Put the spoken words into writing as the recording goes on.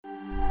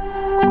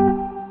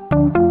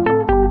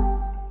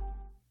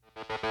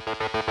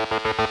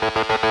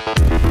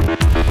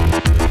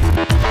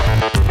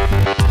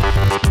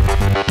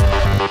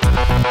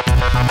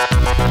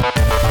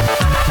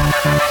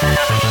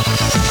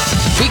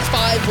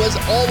was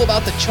all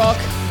about the chalk.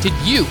 Did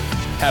you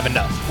have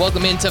enough?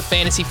 Welcome into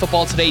Fantasy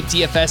Football Today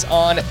DFS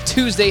on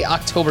Tuesday,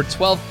 October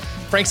 12th.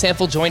 Frank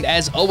Stanfield joined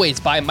as always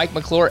by Mike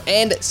McClure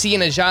and Sia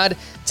Nejad.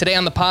 Today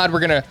on the pod, we're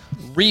going to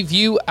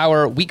review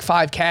our Week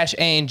 5 cash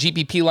and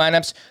GPP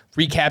lineups,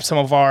 recap some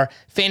of our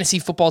Fantasy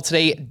Football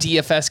Today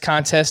DFS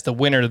contest, the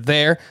winner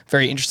there.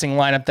 Very interesting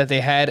lineup that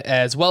they had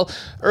as well.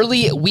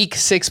 Early Week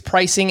 6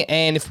 pricing,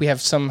 and if we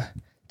have some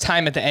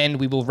time at the end,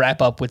 we will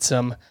wrap up with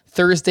some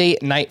Thursday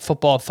night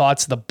football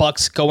thoughts. The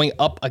Bucks going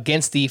up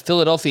against the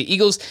Philadelphia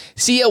Eagles.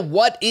 Sia,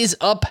 what is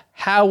up?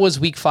 How was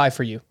Week 5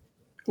 for you?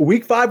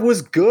 Week 5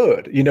 was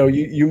good.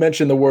 You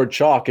mentioned the word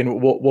chalk,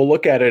 and we'll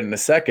look at it in a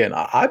second.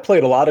 I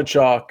played a lot of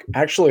chalk.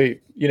 Actually,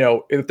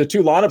 if the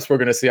two lineups we're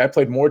going to see, I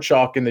played more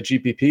chalk in the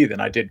GPP than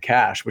I did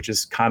cash, which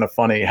is kind of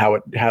funny how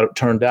it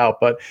turned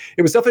out. But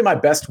it was definitely my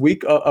best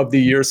week of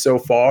the year so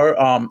far.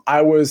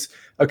 I was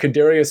a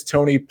Kadarius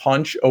Toney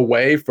punch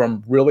away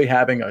from really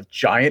having a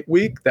giant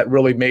week that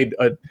really made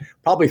a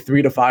probably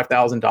 $3,000 to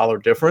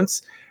 $5,000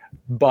 difference.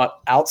 But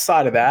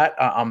outside of that,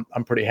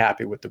 I'm pretty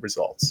happy with the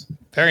results.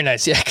 Very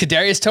nice. Yeah,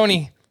 Kadarius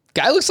Toney,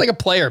 guy looks like a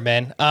player,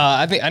 man.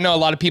 I know a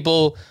lot of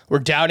people were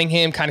doubting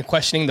him, kind of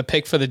questioning the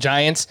pick for the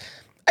Giants.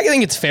 I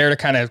think it's fair to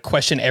kind of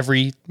question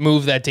every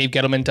move that Dave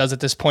Gettleman does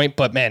at this point,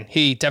 but man,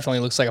 he definitely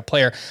looks like a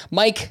player.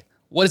 Mike,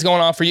 what is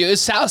going on for you?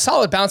 It's a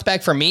solid bounce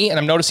back for me, and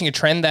I'm noticing a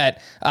trend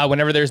that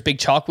whenever there's big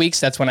chalk weeks,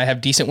 that's when I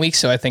have decent weeks,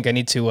 so I think I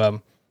need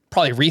to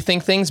probably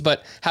rethink things,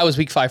 but how was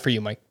Week 5 for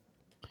you, Mike?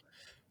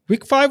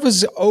 Week 5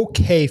 was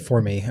okay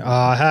for me.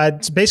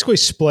 Had basically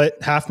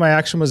split. Half my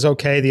action was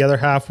okay. The other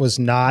half was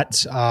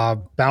not,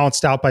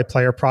 balanced out by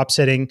player props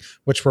hitting,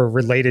 which were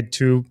related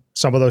to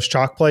some of those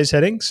chalk plays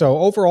hitting. So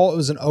overall, it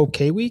was an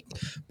okay week.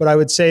 But I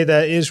would say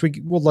that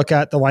we'll look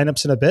at the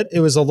lineups in a bit. It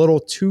was a little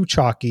too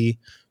chalky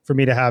for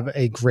me to have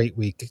a great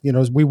week.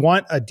 We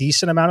want a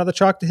decent amount of the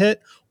chalk to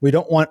hit. We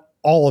don't want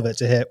all of it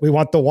to hit. We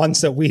want the ones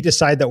that we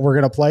decide that we're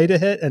going to play to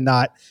hit and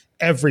not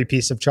every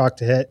piece of chalk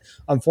to hit.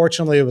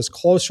 Unfortunately, it was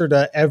closer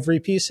to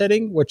every piece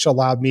hitting, which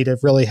allowed me to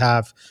really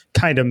have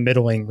kind of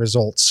middling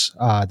results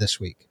this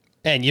week.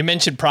 And you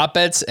mentioned prop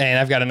bets, and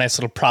I've got a nice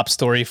little prop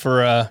story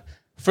for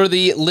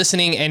the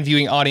listening and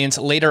viewing audience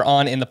later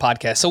on in the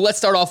podcast. So let's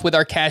start off with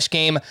our cash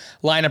game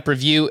lineup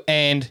review.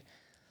 And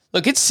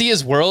look, it's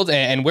Sia's world,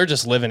 and we're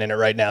just living in it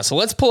right now. So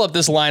let's pull up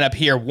this lineup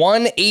here.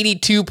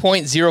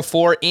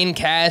 182.04 in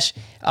cash.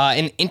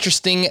 An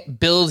interesting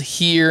build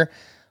here.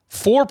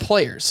 4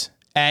 players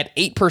at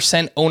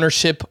 8%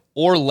 ownership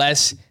or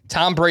less.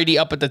 Tom Brady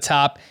up at the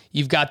top.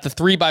 You've got the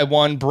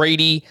 3x1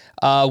 Brady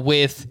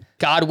with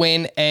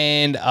Godwin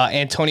and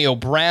Antonio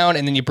Brown,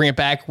 and then you bring it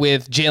back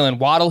with Jalen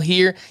Waddle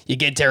here. You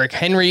get Derrick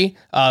Henry,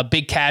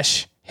 big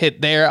cash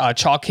hit there,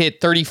 chalk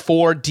hit,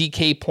 34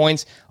 DK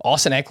points.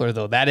 Austin Eckler,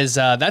 though,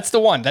 that's the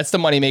one. That's the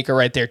moneymaker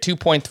right there,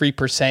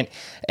 2.3%,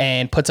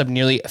 and puts up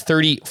nearly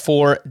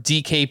 34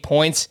 DK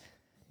points.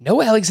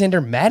 No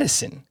Alexander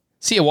Madison.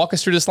 Sia, walk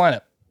us through this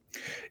lineup.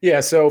 Yeah,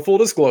 so full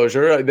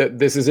disclosure,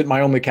 this isn't my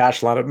only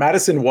cash lineup.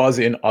 Madison was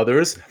in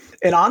others.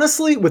 And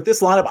honestly, with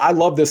this lineup, I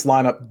love this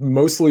lineup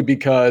mostly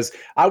because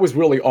I was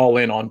really all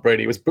in on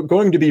Brady. It was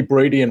going to be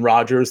Brady and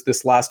Rodgers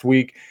this last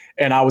week,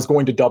 and I was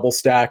going to double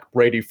stack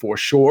Brady for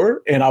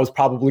sure, and I was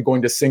probably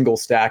going to single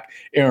stack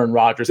Aaron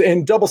Rodgers.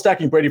 And double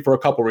stacking Brady for a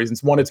couple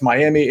reasons. One, it's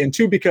Miami, and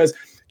two, because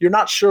you're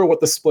not sure what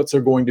the splits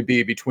are going to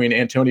be between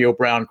Antonio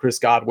Brown, Chris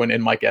Godwin,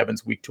 and Mike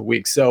Evans week to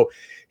week. So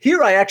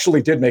here I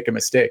actually did make a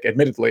mistake,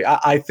 admittedly.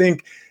 I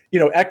think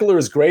Eckler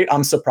is great.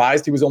 I'm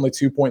surprised he was only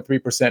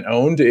 2.3%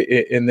 owned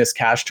in this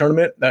cash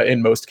tournament,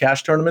 in most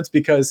cash tournaments,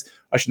 because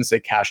I shouldn't say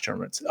cash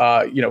tournaments,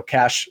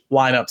 cash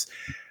lineups.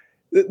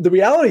 The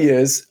reality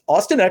is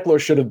Austin Eckler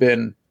should have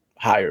been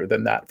higher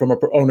than that from an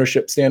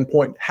ownership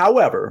standpoint.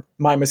 However,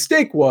 my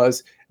mistake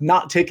was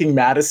not taking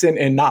Madison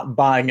and not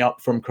buying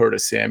up from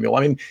Curtis Samuel.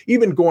 I mean,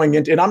 even going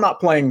into, and I'm not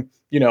playing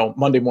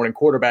Monday morning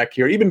quarterback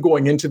here. Even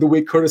going into the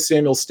week, Curtis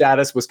Samuel's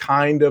status was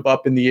kind of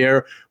up in the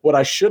air. What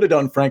I should have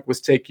done, Frank,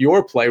 was take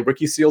your play,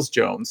 Ricky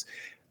Seals-Jones,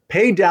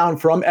 pay down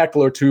from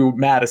Eckler to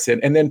Madison,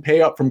 and then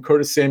pay up from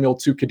Curtis Samuel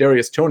to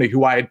Kadarius Toney,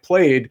 who I had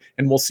played,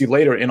 and we'll see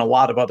later, in a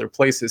lot of other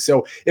places.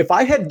 So if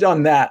I had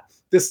done that,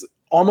 this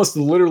almost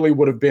literally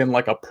would have been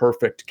like a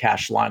perfect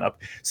cash lineup.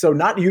 So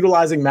not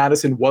utilizing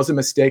Madison was a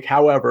mistake.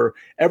 However,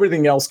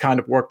 everything else kind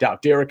of worked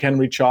out. Derrick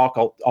Henry chalk,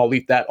 I'll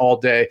eat that all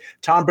day.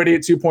 Tom Brady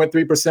at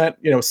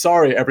 2.3%.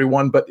 Sorry,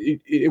 everyone, but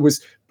it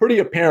was pretty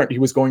apparent he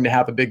was going to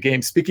have a big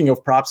game. Speaking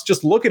of props,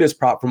 just look at his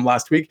prop from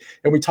last week.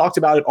 And we talked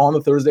about it on the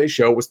Thursday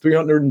show. It was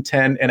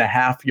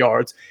 310.5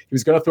 yards. He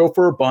was going to throw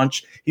for a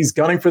bunch. He's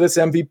gunning for this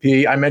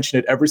MVP. I mention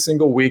it every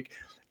single week.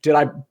 Did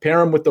I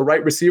pair him with the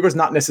right receivers?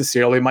 Not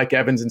necessarily. Mike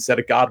Evans instead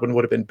of Godwin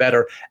would have been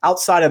better.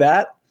 Outside of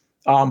that,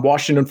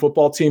 Washington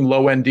football team,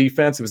 low-end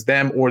defense, it was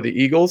them or the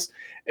Eagles.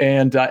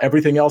 And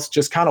everything else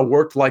just kind of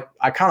worked like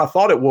I kind of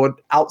thought it would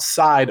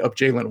outside of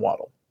Jalen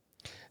Waddle.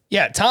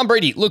 Yeah, Tom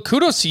Brady, look,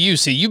 kudos to you.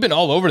 See, you've been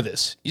all over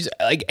this.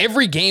 Like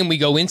every game we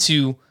go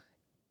into,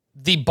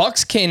 the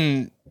Bucks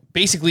can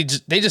basically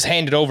they just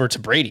hand it over to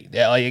Brady.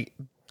 Like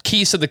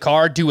keys to the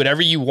car, do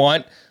whatever you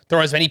want. throw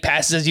as many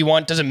passes as you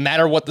want. Doesn't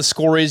matter what the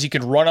score is. You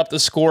could run up the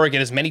score,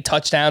 get as many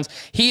touchdowns.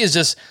 He is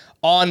just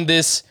on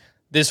this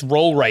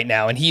role right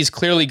now, and he's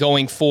clearly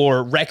going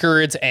for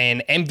records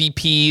and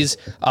MVPs.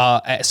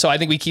 So I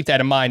think we keep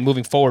that in mind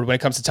moving forward when it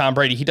comes to Tom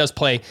Brady. He does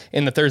play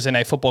in the Thursday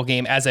Night Football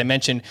game, as I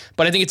mentioned,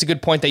 but I think it's a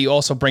good point that you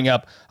also bring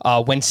up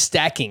when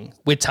stacking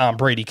with Tom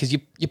Brady, because you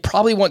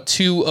probably want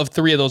 2 of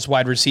 3 of those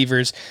wide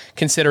receivers,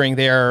 considering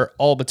they're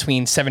all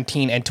between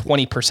 17 and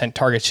 20%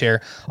 target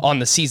share on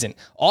the season.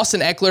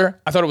 Austin Eckler,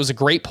 I thought it was a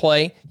great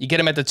play. You get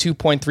him at the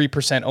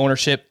 2.3%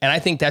 ownership, and I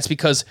think that's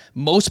because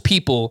most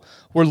people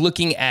were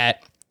looking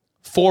at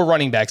 4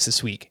 running backs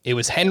this week. It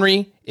was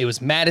Henry, it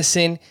was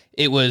Madison,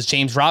 it was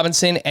James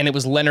Robinson, and it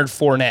was Leonard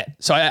Fournette.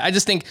 So I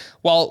just think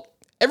while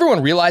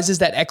everyone realizes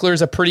that Eckler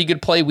is a pretty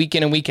good play week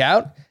in and week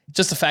out,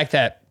 just the fact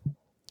that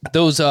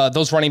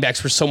those running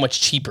backs were so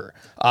much cheaper,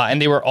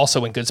 and they were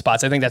also in good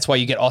spots. I think that's why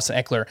you get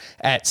Austin Eckler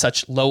at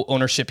such low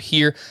ownership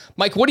here.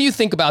 Mike, what do you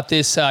think about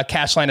this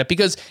cash lineup?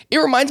 Because it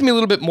reminds me a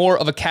little bit more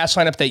of a cash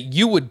lineup that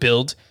you would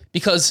build,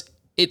 because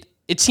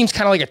it seems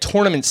kind of like a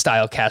tournament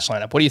style cash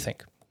lineup. What do you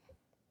think?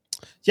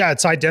 Yeah,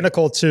 it's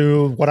identical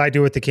to what I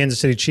do with the Kansas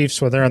City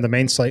Chiefs when they're on the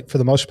main slate for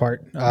the most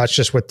part. It's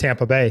just with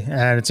Tampa Bay.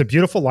 And it's a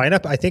beautiful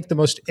lineup. I think the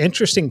most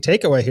interesting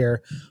takeaway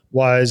here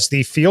was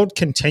the field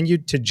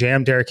continued to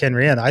jam Derrick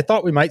Henry in. I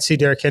thought we might see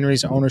Derrick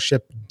Henry's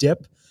ownership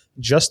dip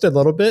just a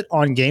little bit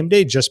on game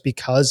day just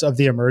because of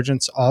the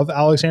emergence of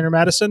Alexander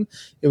Madison.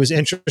 It was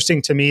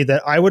interesting to me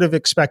that I would have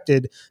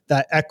expected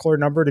that Eckler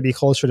number to be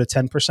closer to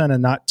 10%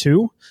 and not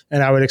 2%.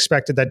 And I would have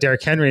expected that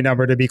Derrick Henry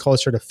number to be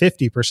closer to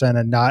 50%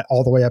 and not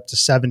all the way up to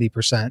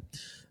 70%.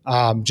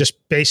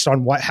 Just based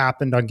on what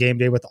happened on game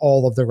day with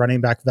all of the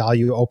running back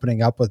value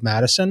opening up with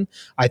Madison,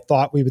 I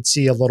thought we would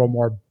see a little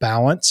more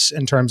balance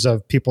in terms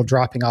of people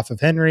dropping off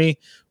of Henry,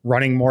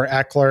 running more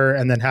Eckler,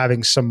 and then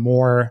having some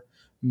more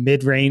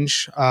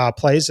mid-range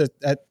plays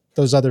at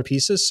those other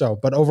pieces. So,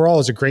 but overall,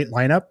 it's a great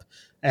lineup,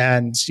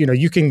 and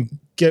you can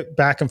get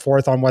back and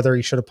forth on whether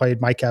he should have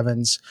played Mike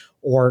Evans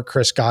or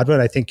Chris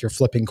Godwin. I think you're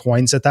flipping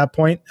coins at that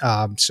point.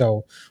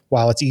 So,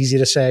 while it's easy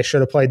to say I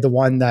should have played the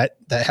one that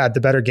had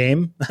the better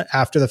game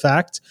after the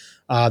fact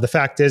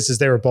is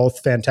they were both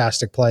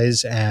fantastic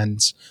plays,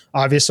 and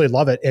obviously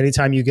love it.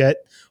 Anytime you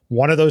get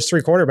one of those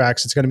 3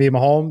 quarterbacks, it's going to be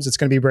Mahomes, it's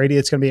going to be Brady,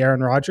 it's going to be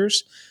Aaron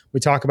Rodgers. We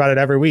talk about it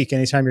every week.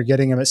 Anytime you're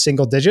getting them at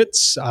single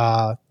digits,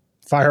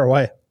 fire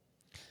away.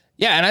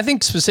 Yeah, and I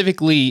think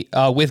specifically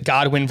with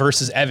Godwin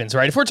versus Evans,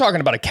 right? If we're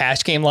talking about a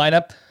cash game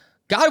lineup,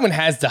 Godwin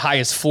has the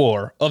highest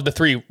floor of the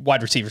 3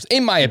 wide receivers,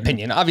 in my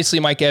opinion. Obviously,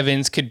 Mike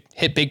Evans could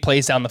hit big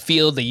plays down the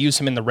field. They use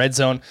him in the red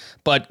zone.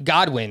 But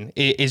Godwin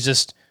is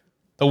just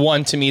the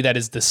one, to me, that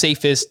is the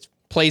safest,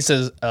 plays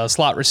as a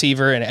slot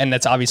receiver, and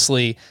that's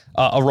obviously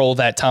a role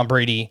that Tom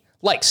Brady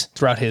likes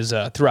throughout his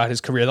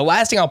career. The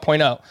last thing I'll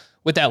point out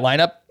with that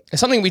lineup is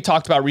something we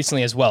talked about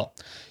recently as well.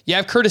 You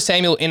have Curtis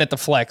Samuel in at the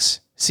flex,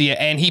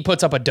 and he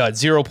puts up a dud,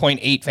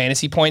 0.8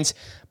 fantasy points.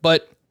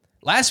 But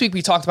last week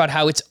we talked about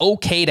how it's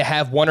okay to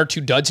have 1 or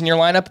 2 duds in your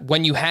lineup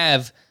when you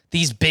have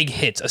these big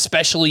hits,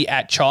 especially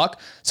at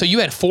chalk. So you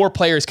had 4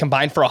 players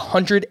combined for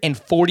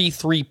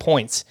 143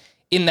 points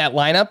in that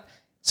lineup.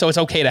 So it's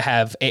okay to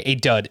have a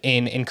dud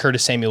in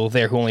Curtis Samuel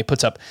there, who only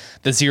puts up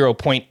the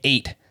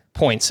 0.8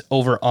 points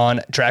over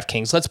on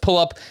DraftKings. Let's pull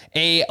up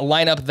a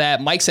lineup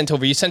that Mike sent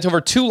over. You sent over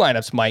 2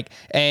 lineups, Mike,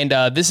 and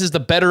this is the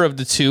better of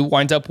the 2.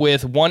 Winds up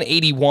with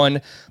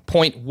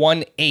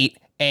 181.18,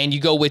 and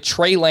you go with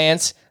Trey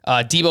Lance,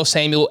 Deebo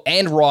Samuel,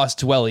 and Ross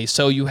Dwelly.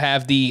 So you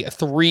have the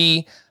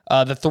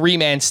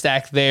 3-man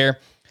stack there.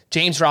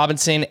 James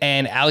Robinson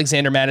and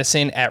Alexander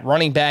Madison at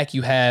running back.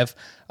 You have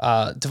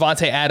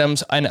Devontae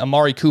Adams and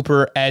Amari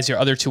Cooper as your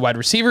other 2 wide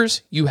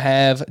receivers. You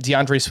have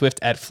DeAndre Swift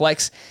at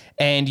flex,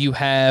 and you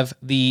have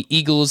the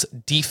Eagles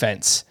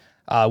defense,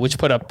 which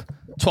put up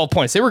 12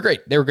 points. They were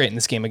great. They were great in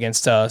this game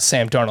against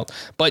Sam Darnold.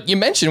 But you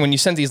mentioned when you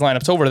sent these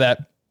lineups over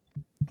that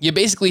you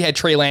basically had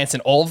Trey Lance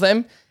in all of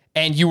them,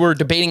 and you were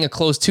debating a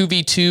close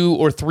 2v2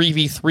 or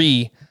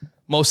 3v3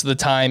 most of the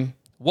time.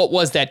 What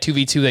was that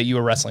 2v2 that you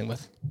were wrestling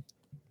with?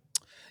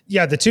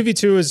 Yeah, the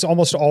 2v2 is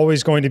almost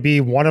always going to be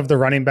one of the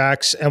running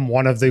backs and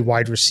one of the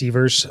wide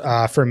receivers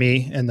for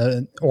me in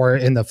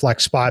the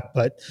flex spot.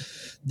 But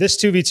this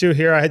 2v2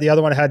 here, the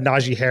other one had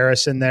Najee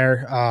Harris in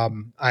there.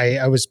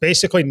 I was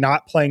basically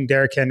not playing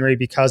Derrick Henry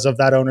because of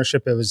that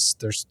ownership.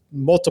 There's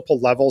multiple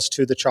levels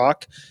to the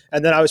chalk.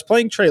 And then I was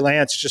playing Trey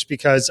Lance just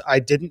because I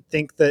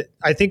think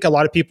a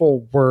lot of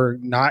people were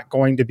not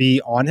going to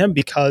be on him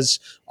because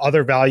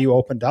other value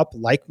opened up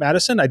like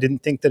Madison. I didn't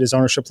think that his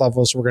ownership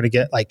levels were going to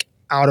get like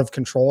out of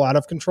control.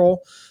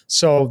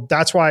 So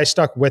that's why I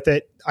stuck with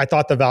it. I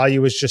thought the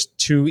value was just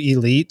too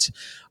elite.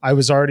 I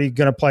was already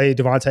going to play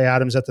Devontae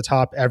Adams at the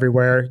top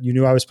everywhere. You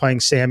knew I was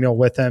playing Samuel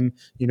with him.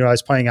 You knew I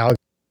was playing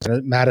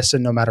Alexander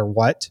Madison no matter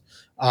what.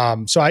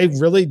 So I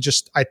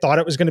thought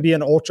it was going to be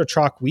an ultra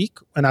chalk week,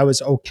 and I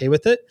was okay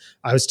with it.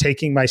 I was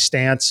taking my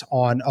stance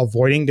on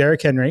avoiding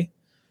Derrick Henry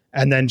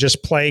and then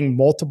just playing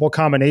multiple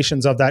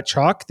combinations of that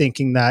chalk,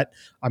 thinking that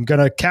I'm going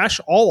to cash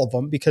all of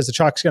them because the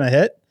chalk's going to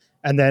hit.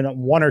 and then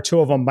one or two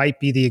of them might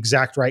be the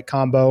exact right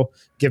combo,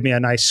 give me a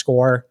nice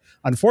score.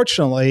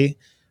 Unfortunately,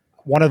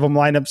 one of them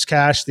lineups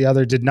cashed, the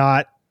other did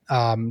not.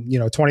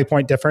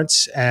 20-point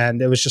difference.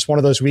 And it was just one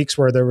of those weeks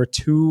where there were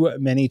too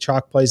many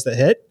chalk plays that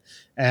hit.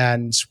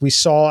 And we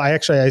saw, I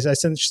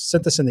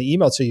sent this in the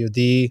email to you,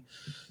 the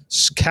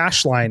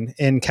cash line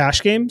in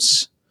cash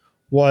games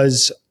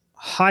was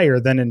higher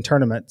than in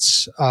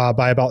tournaments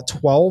by about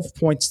 12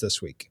 points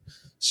this week.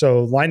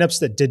 So lineups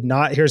that did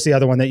not, here's the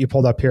other one that you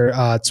pulled up here.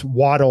 It's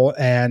Waddle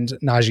and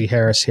Najee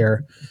Harris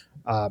here.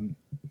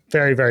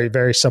 Very, very,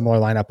 very similar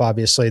lineup,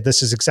 obviously.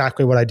 This is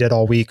exactly what I did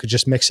all week,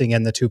 just mixing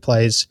in the two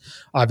plays.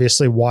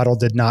 Obviously, Waddle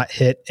did not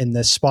hit in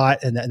this spot,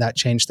 and that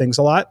changed things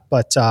a lot.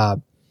 But,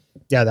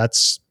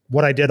 that's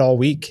what I did all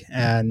week.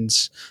 And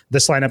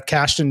this lineup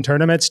cashed in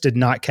tournaments, did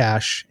not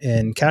cash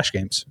in cash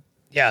games.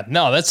 Yeah,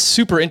 no, that's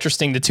super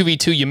interesting. The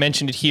 2v2, you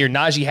mentioned it here.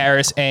 Najee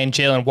Harris and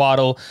Jalen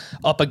Waddle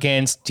up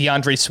against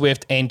DeAndre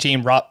Swift and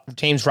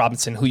James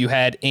Robinson, who you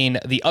had in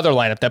the other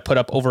lineup that put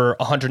up over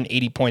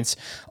 180 points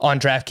on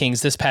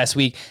DraftKings this past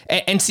week.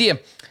 And see,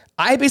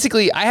 I had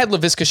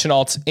Laviska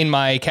Shenault in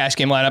my cash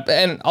game lineup,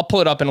 and I'll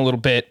pull it up in a little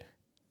bit.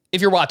 If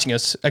you're watching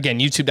us, again,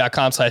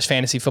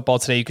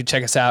 youtube.com/fantasyfootball today, you can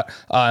check us out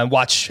and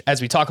watch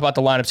as we talk about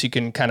the lineups. You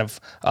can kind of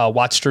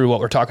watch through what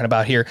we're talking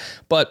about here.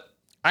 But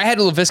I had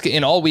Laviska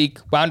in all week,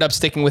 wound up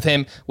sticking with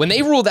him. When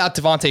they ruled out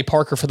Devontae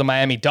Parker for the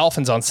Miami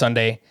Dolphins on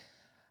Sunday,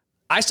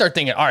 I start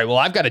thinking, all right, well,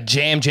 I've got to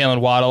jam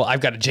Jalen Waddle.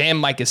 I've got to jam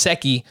Mike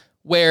Gesicki,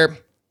 where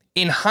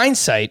in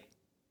hindsight,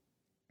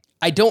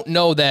 I don't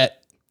know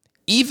that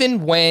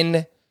even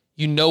when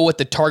you know what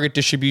the target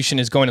distribution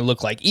is going to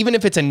look like, even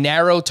if it's a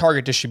narrow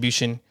target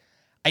distribution,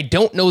 I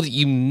don't know that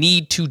you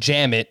need to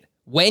jam it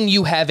when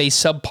you have a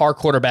subpar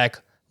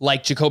quarterback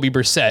like Jacoby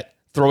Brissett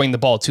throwing the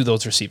ball to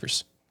those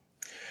receivers.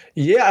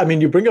 Yeah, I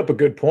mean, you bring up a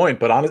good point,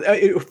 but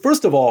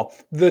first of all,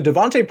 the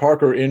Devontae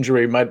Parker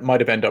injury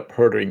might have ended up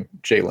hurting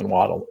Jalen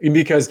Waddle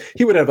because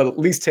he would have at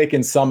least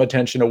taken some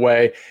attention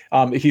away.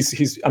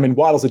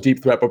 Waddle's a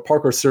deep threat, but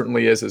Parker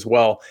certainly is as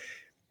well.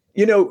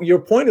 Your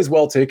point is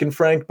well taken,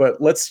 Frank, but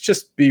let's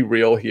just be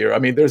real here. I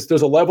mean, there's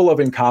a level of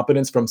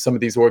incompetence from some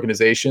of these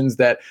organizations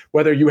that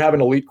whether you have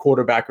an elite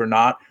quarterback or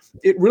not,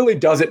 it really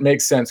doesn't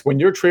make sense when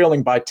you're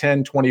trailing by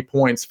 10, 20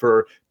 points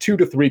for 2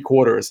 to 3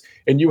 quarters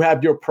and you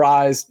have your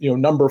prize,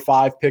 number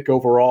 5 pick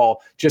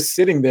overall just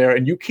sitting there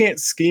and you can't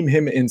scheme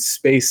him in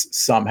space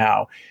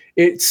somehow.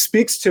 It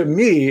speaks to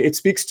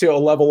a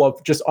level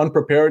of just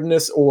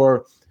unpreparedness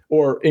or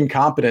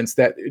incompetence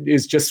that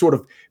is just sort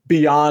of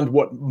beyond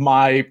what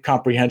my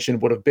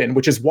comprehension would have been,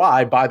 which is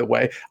why, by the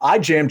way, I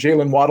jammed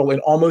Jalen Waddle in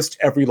almost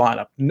every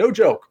lineup. No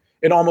joke.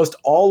 In almost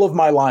all of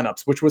my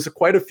lineups, which was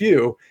quite a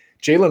few,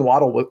 Jalen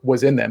Waddle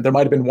was in them. There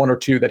might have been 1 or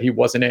 2 that he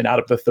wasn't in out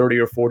of the 30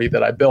 or 40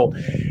 that I built.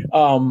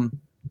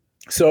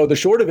 So the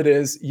short of it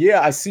is,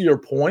 yeah, I see your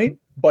point,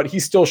 but he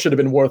still should have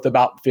been worth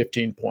about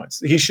 15 points.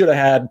 He should have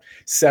had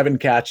 7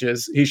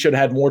 catches. He should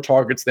have had more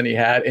targets than he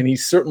had, and he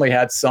certainly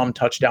had some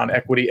touchdown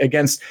equity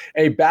against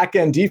a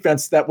back-end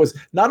defense that was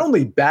not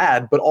only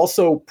bad, but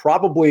also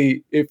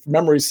probably, if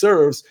memory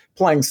serves,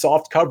 playing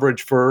soft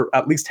coverage for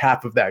at least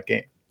half of that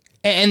game.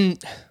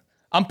 And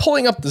I'm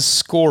pulling up the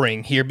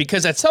scoring here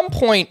because at some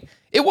point,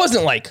 it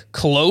wasn't like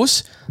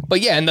close,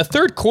 but yeah, in the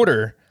third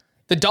quarter,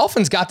 the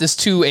Dolphins got this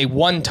to a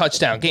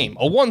 1-touchdown game,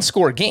 a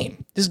 1-score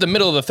game. This is the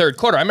middle of the third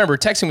quarter. I remember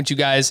texting with you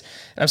guys,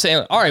 and I'm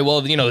saying, all right, well,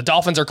 the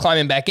Dolphins are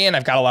climbing back in.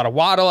 I've got a lot of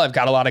Waddle. I've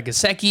got a lot of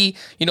Gesicki.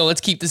 Let's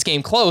keep this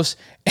game close.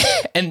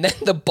 And then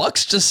the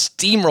Bucs just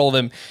steamroll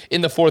them in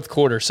the fourth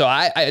quarter. So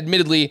I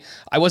admittedly,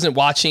 I wasn't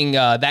watching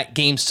that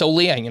game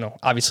solely.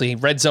 Obviously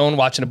Red Zone,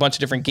 watching a bunch of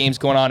different games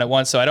going on at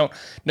once. So I don't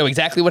know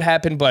exactly what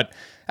happened, but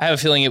I have a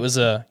feeling it was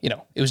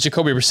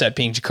Jacoby Brissett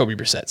being Jacoby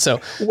Brissett.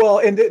 So well,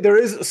 and there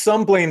is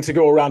some blame to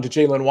go around to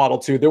Jalen Waddle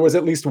too. There was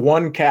at least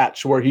one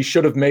catch where he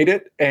should have made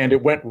it, and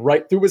it went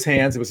right through his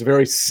hands. It was a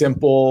very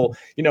simple,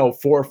 4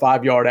 or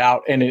 5 yard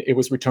out, and it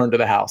was returned to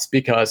the house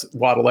because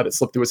Waddle let it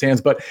slip through his hands.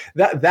 But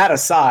that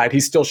aside, he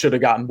still should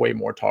have gotten way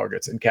more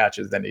targets and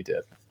catches than he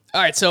did.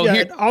 All right, so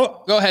here,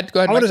 go ahead.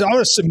 I want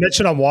to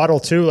submission on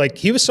Waddle too. Like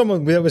he was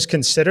someone that was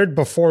considered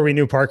before we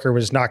knew Parker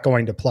was not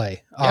going to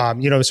play.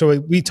 Yep. So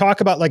we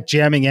talk about like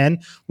jamming in.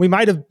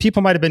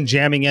 People might have been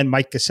jamming in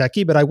Mike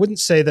Gesicki, but I wouldn't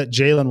say that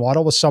Jalen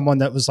Waddle was someone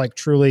that was like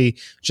truly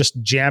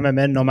just jam him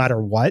in no matter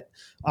what.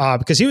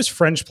 Because he was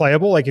fringe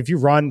playable. Like if you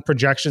run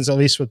projections, at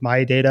least with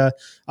my data,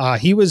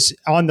 he was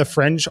on the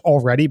fringe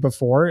already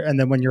before. And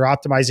then when you're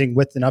optimizing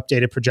with an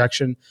updated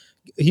projection,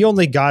 he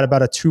only got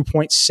about a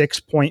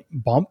 2.6 point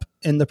bump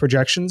in the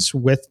projections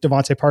with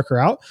Devontae Parker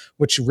out,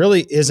 which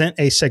really isn't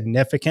a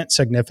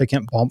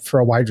significant bump for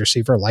a wide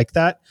receiver like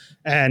that.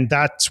 And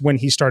that's when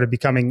he started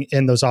becoming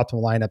in those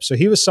optimal lineups. So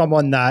he was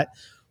someone that,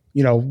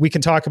 we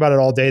can talk about it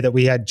all day that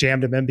we had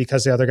jammed him in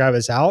because the other guy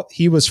was out.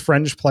 He was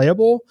fringe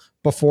playable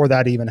before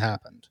that even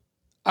happened.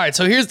 All right,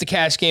 so here's the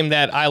cash game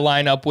that I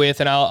line up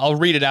with, and I'll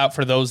read it out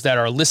for those that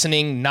are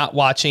listening, not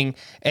watching.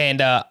 And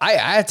I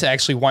had to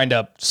actually wind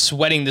up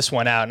sweating this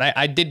one out, and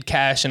I did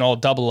cash in all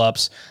double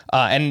ups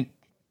and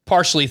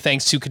partially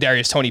thanks to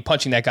Kadarius Toney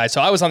punching that guy. So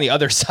I was on the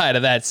other side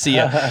of that,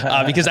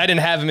 Sia, because I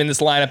didn't have him in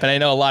this lineup, and I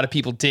know a lot of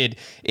people did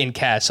in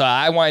cash. So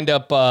I wind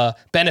up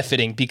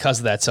benefiting because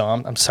of that. So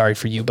I'm sorry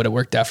for you, but it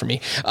worked out for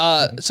me.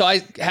 So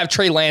I have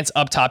Trey Lance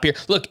up top here.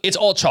 Look, it's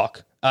all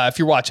chalk. If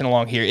you're watching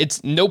along here,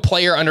 it's no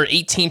player under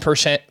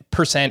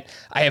 18%.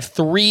 I have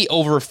 3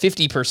 over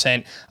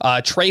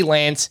 50%. Trey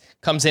Lance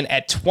comes in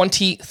at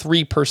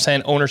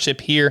 23% ownership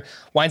here,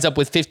 winds up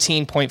with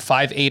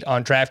 15.58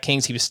 on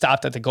DraftKings. He was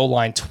stopped at the goal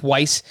line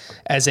twice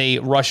as a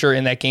rusher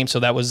in that game,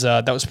 so that was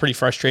pretty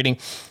frustrating.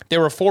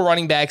 There were 4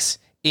 running backs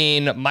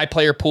in my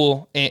player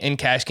pool in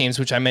cash games,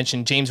 which I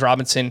mentioned. James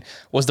Robinson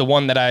was the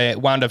one that I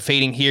wound up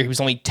fading here. He was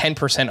only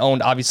 10%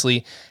 owned,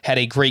 obviously had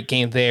a great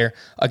game there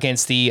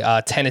against the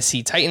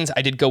Tennessee Titans.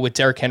 I did go with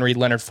Derrick Henry,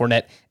 Leonard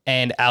Fournette,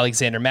 and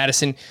Alexander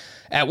Mattison.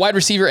 At wide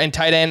receiver and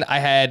tight end, I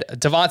had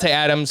Devontae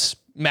Adams,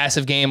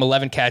 massive game,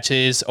 11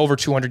 catches, over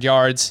 200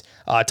 yards,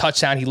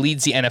 touchdown. He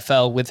leads the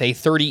NFL with a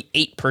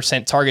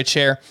 38% target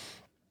share.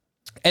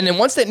 And then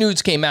once that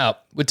news came out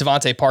with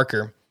Devontae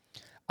Parker,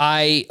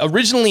 I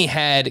originally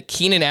had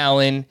Keenan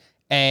Allen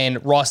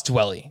and Ross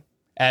Dwelly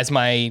as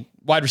my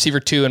wide receiver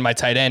 2 and my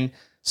tight end.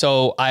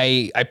 So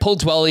I pull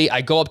Dwelly,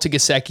 I go up to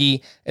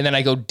Gesicki, and then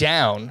I go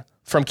down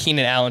from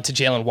Keenan Allen to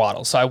Jalen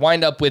Waddle. So I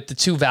wind up with the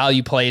 2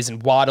 value plays in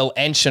Waddle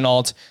and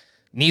Shenault.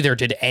 Neither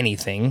did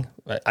anything.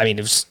 I mean,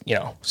 it was,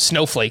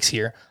 snowflakes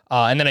here.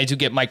 And then I do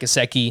get Mike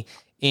Gesicki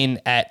in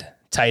at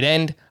tight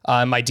end.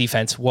 My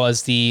defense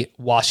was the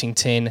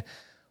Washington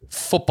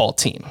football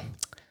team.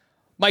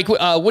 Mike,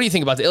 what do you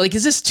think about that? Like,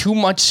 is this too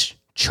much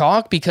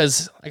chalk?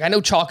 Because I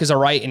know chalk is all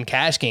right in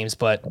cash games,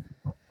 but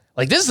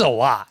this is a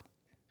lot.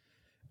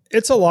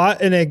 It's a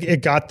lot, and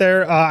it got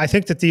there. I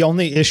think that the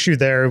only issue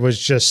there was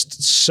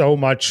just so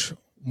much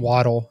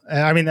Waddle.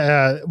 I mean,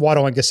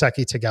 Waddle and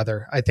Gesicki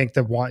together. I think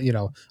that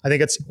I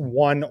think it's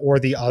one or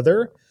the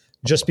other,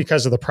 just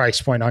because of the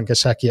price point on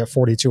Gesicki at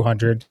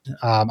 4,200.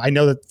 I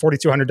know that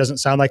 4,200 doesn't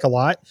sound like a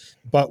lot,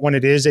 but when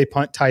it is a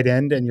punt tight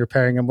end and you're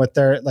pairing them with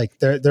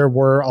there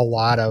were a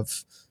lot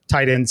of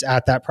tight ends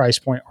at that price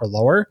point or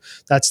lower.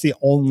 That's the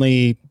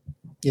only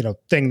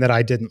thing that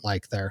I didn't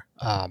like there.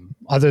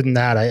 Other than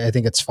that, I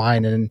think it's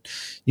fine. And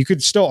you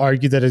could still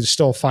argue that it's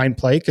still a fine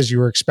play because you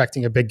were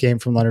expecting a big game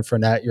from Leonard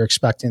Fournette. You're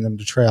expecting them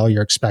to trail.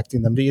 You're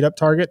expecting them to eat up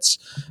targets.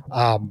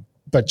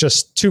 But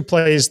just 2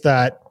 plays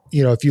that,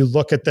 if you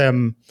look at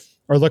them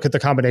or look at the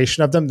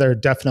combination of them, they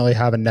definitely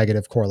have a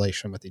negative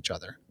correlation with each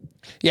other.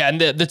 Yeah, and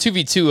the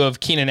 2v2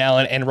 of Keenan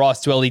Allen and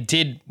Ross Dwelly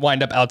did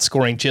wind up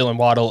outscoring Jalen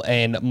Waddle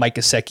and Mike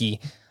Gesicki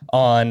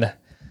on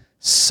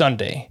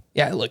Sunday.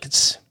 Yeah, look,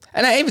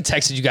 and I even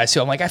texted you guys too.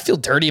 I'm like, I feel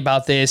dirty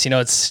about this.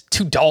 It's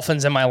 2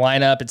 Dolphins in my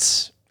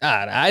lineup.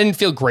 I didn't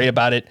feel great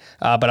about it,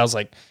 but I was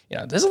like,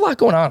 there's a lot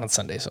going on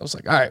Sunday. So I was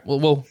like, all right,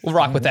 we'll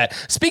rock with that.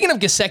 Speaking of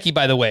Gesicki,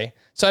 by the way,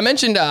 so I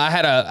mentioned I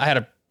had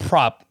a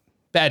prop,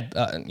 bad,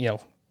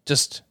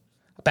 just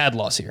a bad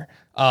loss here.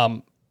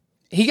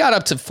 He got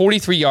up to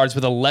 43 yards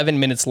with 11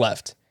 minutes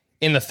left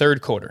in the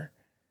third quarter.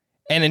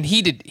 And then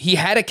he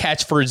had a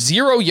catch for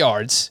 0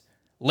 yards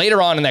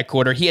later on in that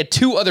quarter. He had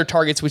 2 other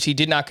targets, which he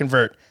did not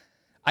convert.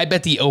 I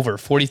bet the over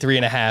 43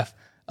 and a half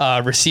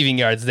receiving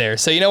yards there.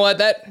 So you know what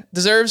that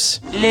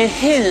deserves? Le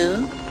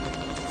who?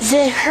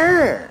 The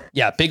her.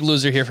 Yeah, big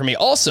loser here for me.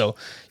 Also,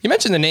 you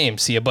mentioned the name,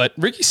 Sia, but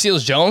Ricky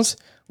Seals-Jones,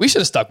 we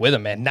should have stuck with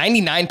him, man.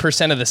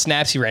 99% of the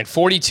snaps he ran,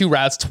 42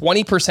 routes,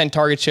 20%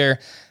 target share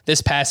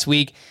this past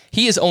week.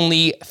 He is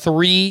only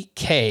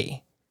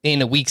 $3K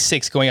in week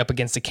 6 going up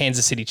against the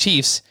Kansas City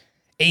Chiefs.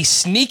 A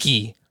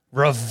sneaky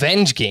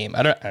revenge game.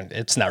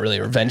 It's not really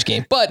a revenge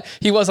game, but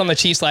he was on the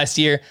Chiefs last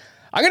year.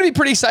 I'm going to be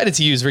pretty excited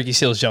to use Ricky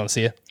Seals-Jones,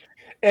 Sia.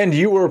 And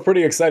you were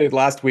pretty excited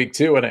last week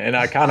too, and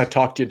I kind of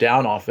talked you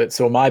down off it.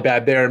 So my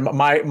bad there.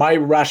 My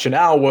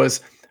rationale was,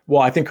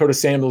 well, I think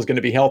Curtis Samuel is going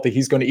to be healthy.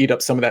 He's going to eat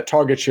up some of that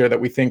target share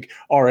that we think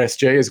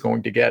RSJ is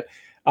going to get.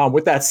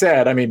 With that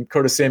said, I mean,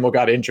 Curtis Samuel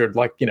got injured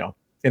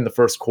in the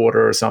first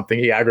quarter or something.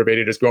 He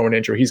aggravated his groin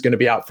injury. He's going to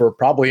be out for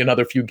probably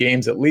another few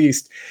games at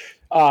least.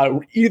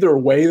 Either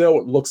way, though,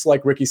 it looks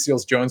like Ricky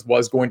Seals-Jones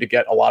was going to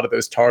get a lot of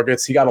those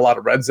targets. He got a lot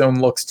of red zone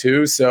looks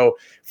too. So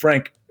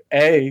Frank,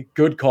 A,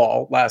 good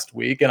call last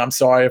week, and I'm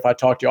sorry if I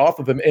talked you off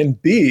of him.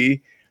 And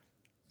B,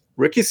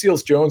 Ricky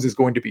Seals-Jones is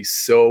going to be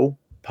so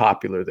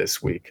popular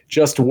this week.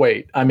 Just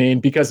wait. I mean,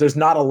 because there's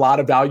not a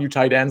lot of value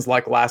tight ends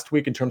like last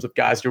week in terms of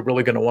guys you're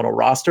really going to want to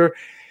roster.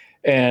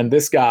 And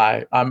this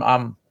guy,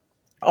 I'm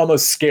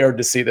almost scared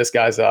to see this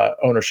guy's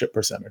ownership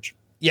percentage.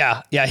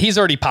 Yeah, he's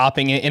already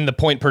popping in the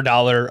point per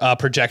dollar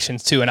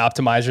projections too and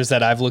optimizers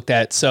that I've looked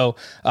at. So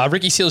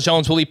Ricky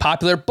Seals-Jones will be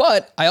popular,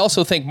 but I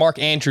also think Mark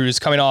Andrews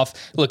coming off.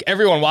 Look,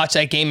 everyone watched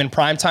that game in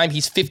primetime.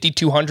 He's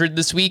 5,200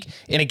 this week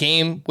in a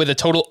game with a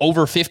total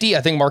over 50.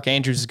 I think Mark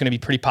Andrews is going to be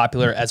pretty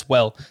popular as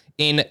well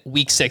in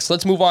week 6.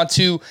 Let's move on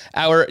to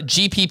our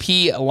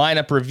GPP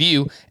lineup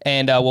review,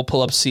 and we'll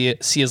pull up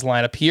Sia's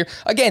lineup here.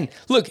 Again,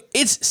 look,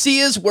 it's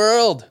Sia's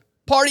world.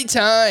 Party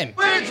time.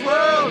 Wayne's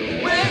World,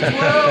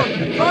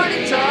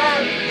 party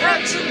time,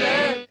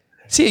 excellent.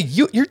 See,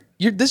 you're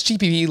this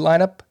GPP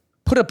lineup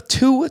put up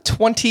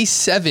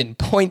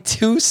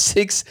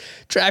 227.26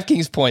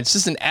 DraftKings points.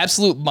 Just an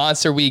absolute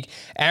monster week.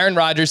 Aaron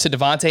Rodgers to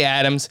Davante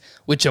Adams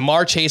with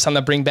Jamar Chase on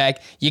the bring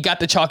back. You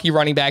got the chalky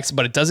running backs,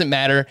 but it doesn't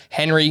matter.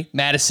 Henry,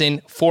 Madison,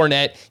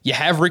 Fournette. You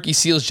have Ricky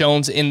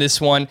Seals-Jones in this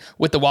one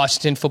with the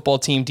Washington football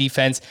team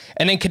defense.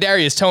 And then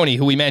Kadarius Toney,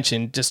 who we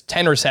mentioned, just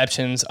 10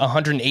 receptions,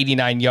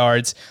 189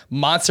 yards.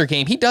 Monster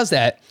game. He does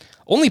that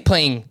only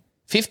playing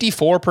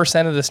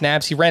 54% of the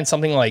snaps. He ran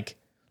something like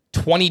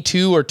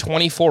 22 or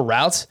 24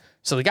 routes.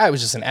 So the guy was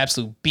just an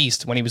absolute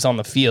beast when he was on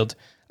the field.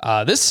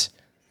 This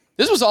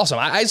was awesome.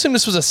 I assume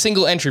this was a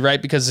single entry,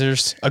 right? Because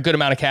there's a good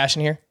amount of cash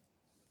in here.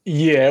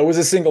 Yeah, it was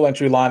a single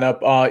entry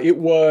lineup. It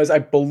was, I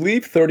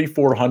believe,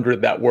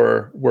 3,400 that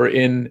were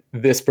in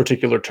this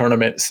particular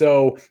tournament.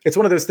 So it's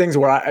one of those things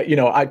where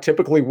I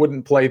typically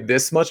wouldn't play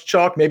this much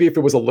chalk. Maybe if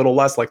it was a little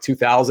less, like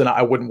 2,000,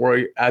 I wouldn't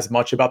worry as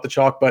much about the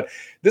chalk. But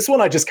this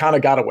one, I just kind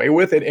of got away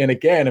with it. And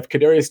again, if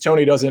Kadarius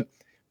Toney doesn't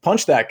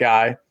punch that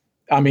guy,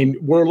 I mean,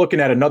 we're looking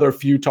at another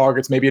few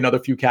targets, maybe another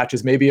few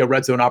catches, maybe a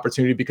red zone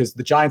opportunity, because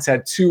the Giants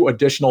had 2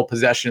 additional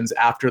possessions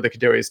after the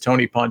Kadarius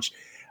Toney punch.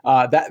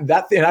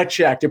 And I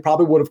checked, it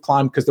probably would have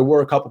climbed, because there were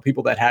a couple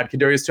people that had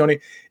Kadarius Toney.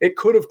 It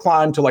could have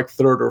climbed to like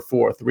 3rd or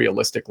 4th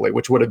realistically,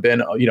 which would have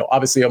been,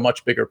 obviously a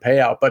much bigger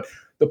payout. But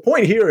the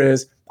point here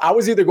is I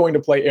was either going to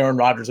play Aaron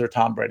Rodgers or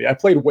Tom Brady. I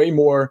played way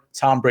more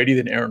Tom Brady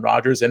than Aaron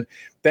Rodgers. And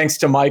thanks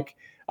to Mike,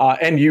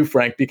 and you,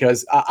 Frank,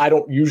 because I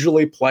don't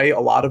usually play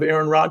a lot of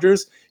Aaron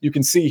Rodgers. You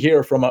can see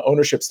here from an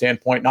ownership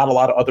standpoint, not a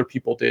lot of other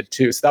people did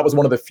too. So that was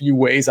one of the few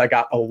ways I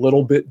got a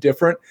little bit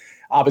different.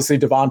 Obviously,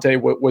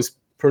 Davante was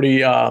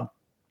pretty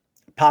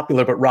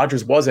popular, but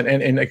Rodgers wasn't.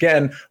 And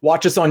again,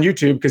 watch us on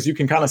YouTube because you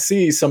can kind of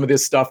see some of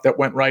this stuff that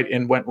went right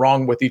and went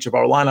wrong with each of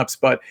our lineups.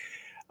 But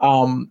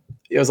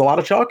it was a lot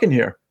of chalk in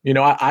here.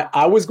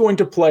 I was going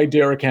to play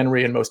Derrick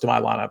Henry in most of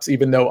my lineups,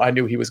 even though I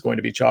knew he was going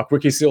to be chalk.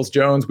 Ricky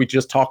Seals-Jones, we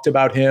just talked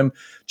about him.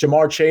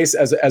 Jamar Chase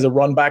as a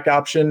run back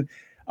option.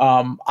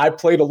 I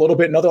played a little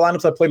bit in other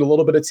lineups. I played a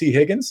little bit of T.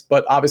 Higgins,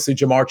 but obviously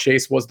Jamar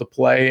Chase was the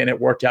play, and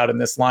it worked out in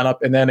this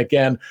lineup. And then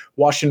again,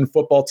 Washington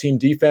football team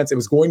defense. It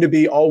was going to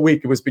be all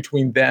week. It was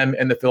between them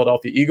and the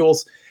Philadelphia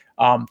Eagles.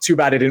 Too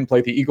bad I didn't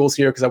play the Eagles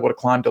here because I would have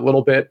climbed a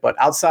little bit. But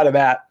outside of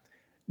that,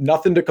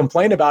 nothing to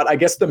complain about. I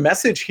guess the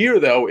message here,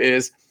 though,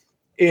 is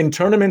in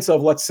tournaments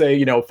of, let's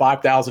say,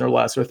 5,000 or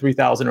less or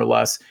 3,000 or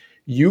less,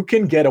 you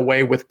can get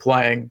away with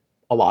playing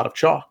a lot of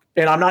chalk.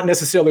 And I'm not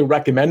necessarily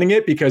recommending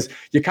it because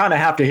you kind of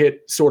have to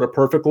hit sort of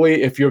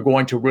perfectly if you're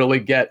going to really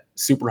get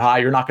super high.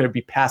 You're not going to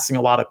be passing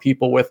a lot of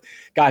people with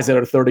guys that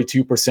are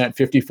 32%,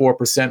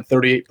 54%,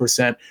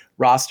 38%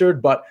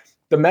 rostered. But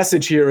the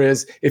message here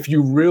is if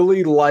you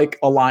really like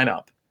a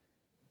lineup,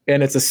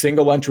 and it's a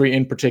single entry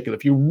in particular,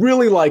 if you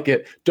really like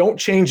it, don't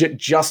change it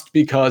just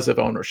because of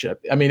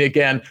ownership. I mean,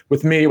 again,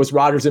 with me, it was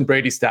Rodgers and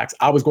Brady stacks.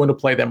 I was going to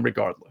play them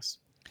regardless.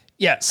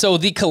 Yeah, so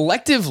the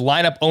collective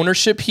lineup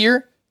ownership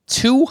here,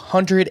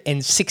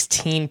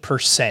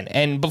 216%.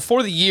 And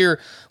before the year,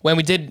 when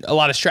we did a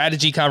lot of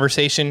strategy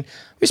conversation,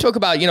 we spoke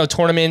about,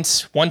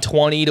 tournaments,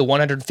 120 to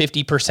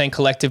 150%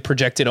 collective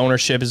projected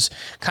ownership is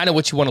kind of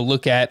what you want to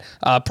look at.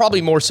 Probably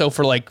more so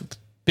for like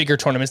bigger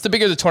tournaments. The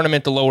bigger the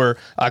tournament, the lower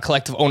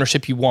collective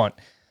ownership you want.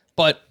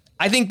 But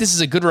I think this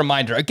is a good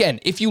reminder. Again,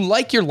 if you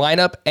like your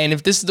lineup and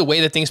if this is the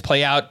way that things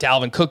play out,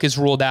 Dalvin Cook is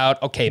ruled out.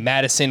 Okay,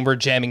 Madison, we're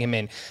jamming him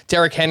in.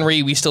 Derrick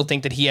Henry, we still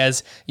think that he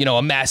has,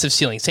 a massive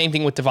ceiling. Same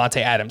thing with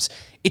Davante Adams.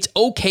 It's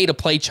okay to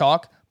play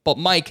chalk, but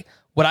Mike,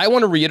 what I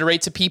want to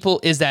reiterate to people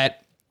is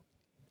that,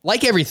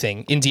 like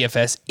everything in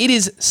DFS, it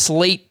is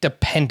slate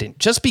dependent.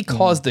 Just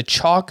because the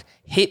chalk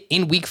hit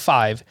in week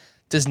 5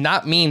 does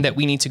not mean that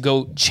we need to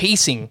go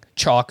chasing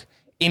chalk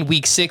in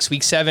week 6,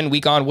 week 7,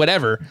 week on,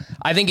 whatever.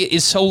 I think it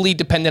is solely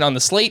dependent on the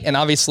slate. And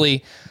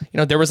obviously,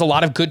 there was a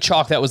lot of good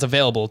chalk that was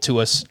available to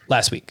us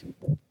last week.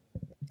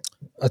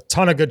 A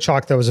ton of good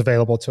chalk that was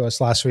available to us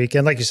last week.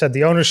 And like you said,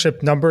 the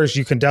ownership numbers,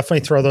 you can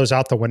definitely throw those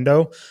out the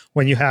window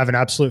when you have an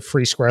absolute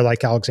free square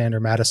like Alexander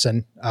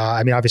Madison.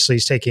 Obviously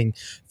he's taking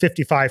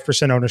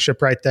 55%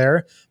 ownership right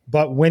there.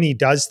 But when he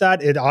does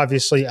that, it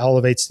obviously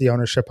elevates the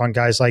ownership on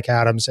guys like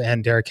Adams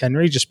and Derrick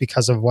Henry just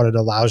because of what it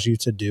allows you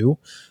to do.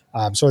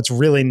 So it's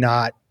really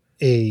not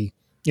to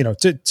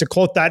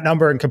quote that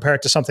number and compare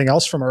it to something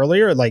else from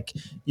earlier, like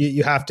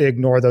you have to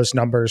ignore those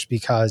numbers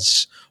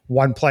because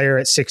one player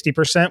at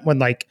 60% when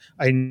like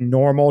a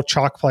normal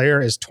chalk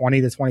player is 20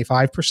 to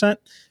 25%,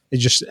 it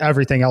just,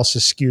 everything else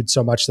is skewed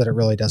so much that it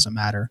really doesn't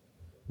matter.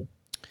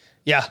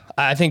 Yeah,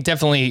 I think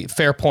definitely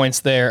fair points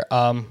there.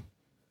 I'm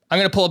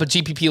going to pull up a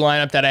GPP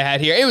lineup that I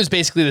had here. It was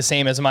basically the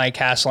same as my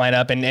cash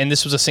lineup, and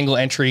this was a single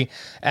entry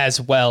as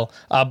well.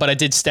 But I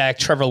did stack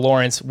Trevor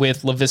Lawrence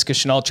with Laviska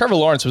Shenault. Trevor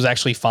Lawrence was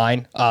actually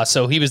fine,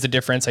 so he was the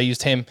difference. I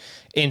used him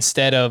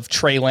instead of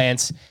Trey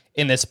Lance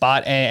in this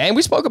spot, and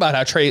we spoke about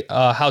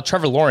how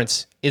Trevor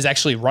Lawrence is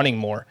actually running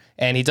more,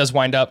 and he does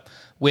wind up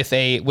with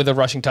a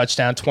rushing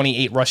touchdown,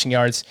 28 rushing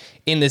yards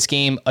in this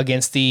game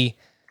against the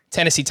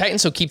Tennessee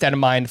Titans. So keep that in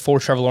mind for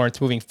Trevor Lawrence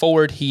moving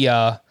forward. He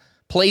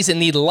plays in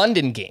the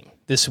London game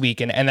this week,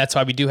 and that's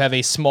why we do have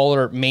a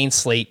smaller main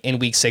slate in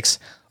week 6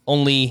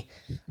 only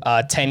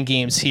 10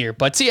 games here.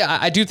 But see,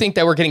 I do think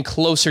that we're getting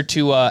closer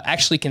to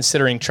actually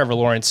considering Trevor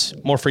Lawrence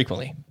more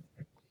frequently.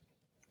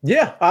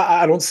 Yeah,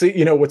 I don't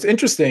see, what's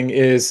interesting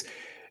is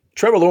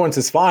Trevor Lawrence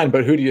is fine,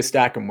 but who do you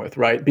stack him with,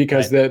 right?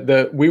 Because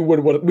we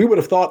would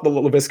have thought the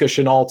Laviska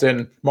Shenault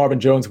and Marvin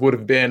Jones would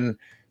have been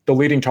the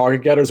leading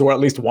target getters, or at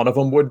least one of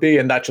them would be,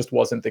 and that just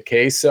wasn't the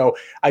case. So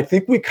I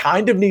think we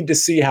kind of need to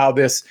see how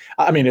this.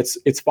 I mean,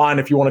 it's fine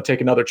if you want to take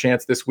another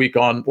chance this week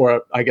on,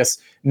 or I guess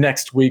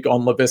next week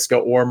on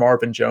Laviska or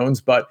Marvin Jones,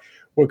 but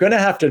we're going to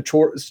have to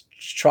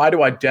try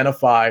to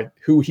identify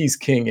who he's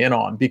king in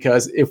on,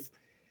 because if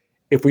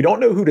we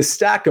don't know who to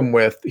stack him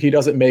with, it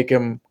doesn't make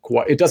him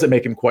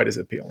quite as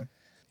appealing.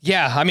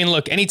 Yeah, I mean,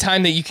 look,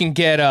 anytime that you can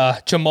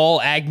get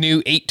Jamal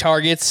Agnew 8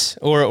 targets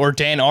or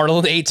Dan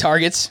Arnold 8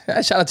 targets,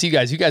 shout out to you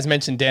guys. You guys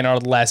mentioned Dan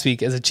Arnold last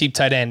week as a cheap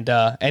tight end,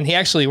 and he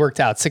actually worked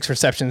out 6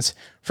 receptions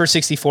for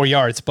 64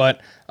 yards.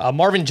 But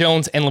Marvin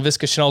Jones and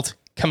Laviska Shenault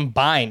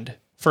combined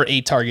for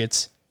 8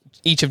 targets.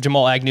 Each of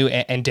Jamal Agnew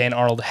and Dan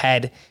Arnold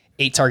had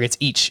 8 targets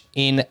each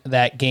in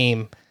that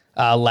game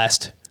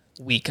last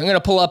week. I'm going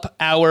to pull up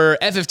our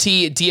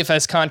FFT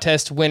DFS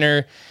contest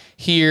winner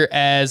here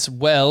as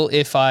well,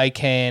 if I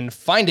can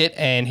find it,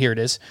 and here it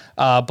is.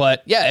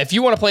 But yeah, if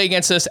you want to play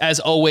against us, as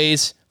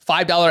always,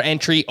 $5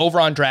 entry over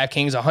on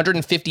DraftKings,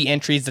 150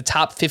 entries. The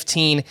top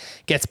 15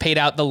 gets paid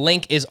out. The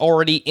link is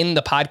already in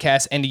the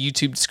podcast and the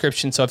YouTube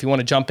description. So if you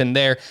want to jump in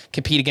there,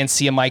 compete against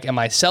Sia, Mike, and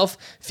myself,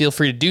 feel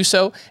free to do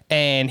so.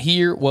 And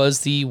here was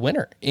the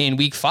winner in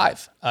week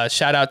 5.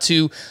 Shout out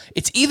to,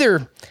 it's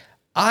either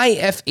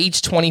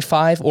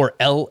IFH25 or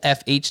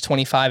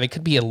LFH25. It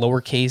could be a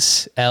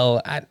lowercase L.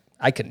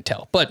 I couldn't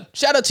tell, but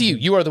shout out to you.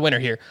 You are the winner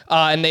here.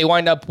 And they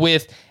wind up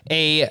with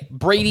a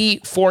Brady,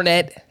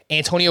 Fournette,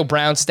 Antonio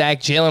Brown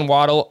stack, Jalen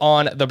Waddle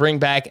on the bring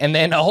back, and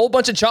then a whole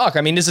bunch of chalk.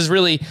 I mean, this is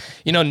really,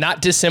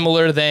 not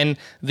dissimilar than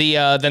the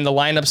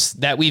lineups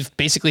that we've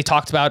basically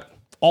talked about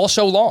all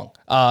show long.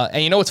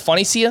 And you know what's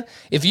funny, Sia?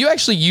 If you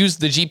actually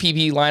used the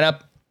GPP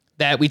lineup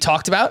that we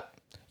talked about,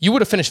 you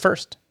would have finished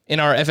first in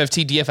our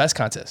FFT DFS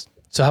contest.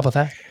 So how about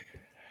that?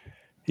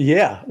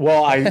 Yeah,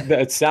 well,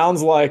 it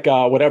sounds like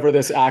whatever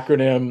this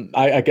acronym,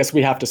 I guess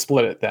we have to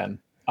split it then.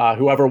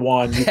 Whoever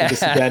won, you can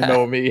just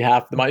Venmo me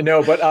half the money.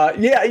 No, but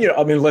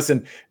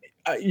listen,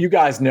 you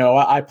guys know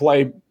I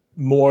play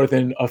more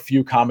than a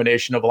few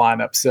combination of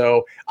lineups,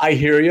 so I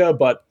hear you.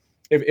 But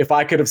if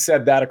I could have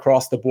said that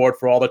across the board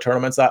for all the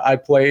tournaments I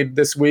played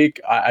this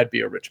week, I'd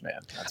be a rich man.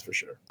 That's for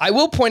sure. I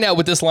will point out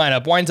with this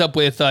lineup, winds up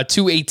with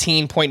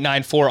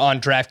 218.94 on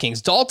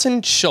DraftKings.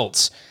 Dalton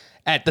Schultz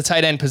at the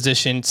tight end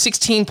position,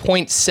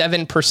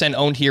 16.7%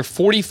 owned here,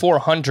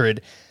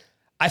 4,400.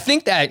 I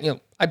think that,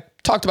 I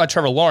talked about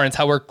Trevor Lawrence,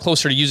 how we're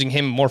closer to using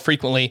him more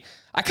frequently.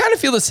 I kind of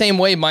feel the same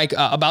way, Mike,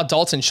 about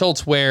Dalton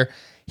Schultz, where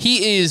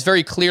he is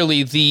very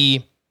clearly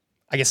the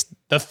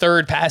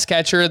third pass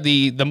catcher,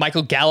 the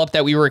Michael Gallup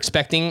that we were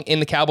expecting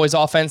in the Cowboys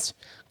offense.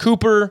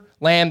 Cooper,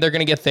 Lamb, they're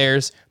going to get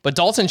theirs. But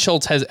Dalton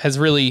Schultz has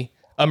really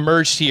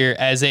emerged here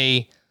as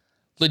a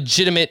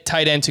legitimate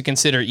tight end to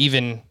consider,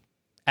 even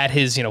at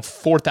his,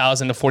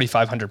 4,000 to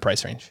 4,500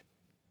 price range.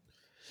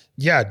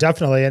 Yeah,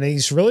 definitely. And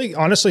he's really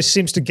honestly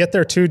seems to get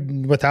there too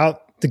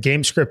without the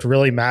game script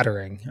really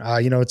mattering.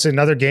 It's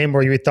another game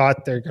where you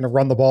thought they're going to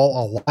run the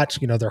ball a lot.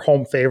 They're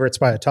home favorites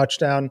by a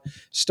touchdown.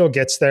 Still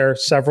gets there,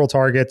 several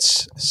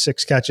targets,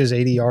 6 catches,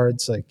 80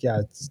 yards.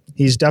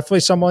 He's definitely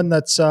someone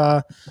that's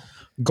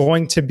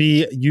going to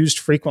be used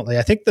frequently.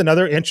 I think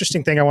another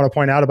interesting thing I want to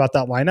point out about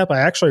that lineup, I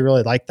actually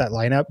really like that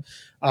lineup.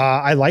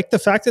 I like the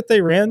fact that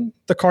they ran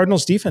the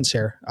Cardinals defense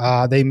here.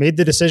 They made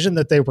the decision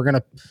that they were going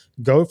to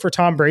go for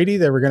Tom Brady.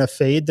 They were going to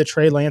fade the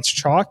Trey Lance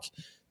chalk.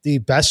 The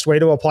best way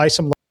to apply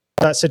some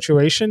that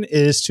situation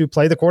is to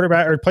play the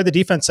quarterback or play the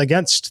defense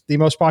against the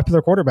most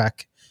popular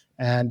quarterback.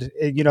 And,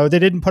 they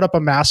didn't put up a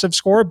massive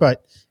score,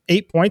 but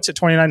 8 points at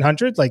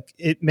 2,900,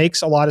 it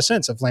makes a lot of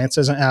sense. If Lance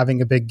isn't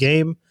having a big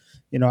game,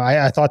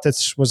 I thought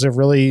this was a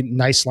really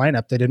nice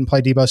lineup. They didn't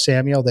play Deebo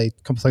Samuel. They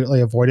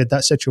completely avoided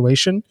that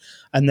situation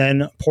and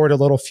then poured a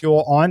little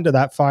fuel onto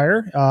that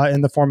fire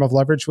in the form of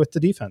leverage with the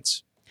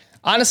defense.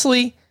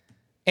 Honestly,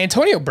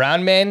 Antonio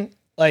Brown, man,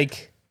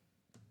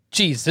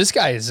 this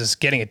guy is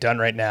just getting it done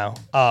right now.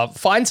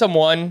 Find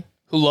someone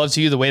who loves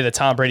you the way that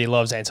Tom Brady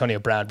loves Antonio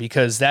Brown,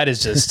 because that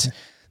is just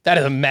that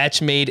is a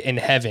match made in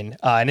heaven.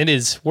 And it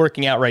is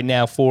working out right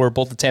now for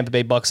both the Tampa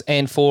Bay Bucks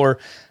and for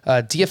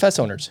DFS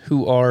owners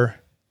who are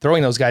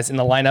throwing those guys in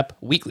the lineup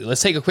weekly.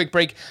 Let's take a quick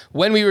break.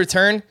 When we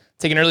return,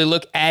 take an early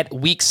look at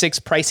Week 6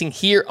 pricing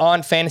here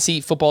on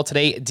Fantasy Football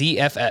Today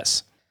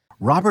DFS.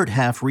 Robert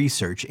Half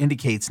research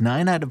indicates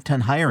 9 out of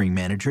 10 hiring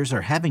managers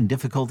are having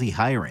difficulty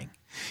hiring.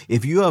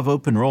 If you have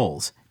open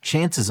roles,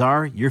 chances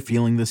are you're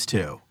feeling this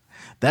too.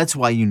 That's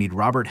why you need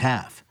Robert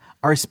Half.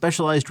 Our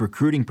specialized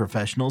recruiting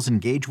professionals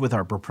engage with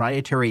our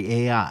proprietary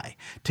AI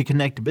to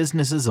connect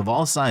businesses of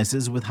all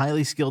sizes with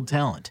highly skilled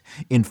talent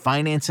in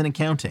finance and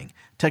accounting,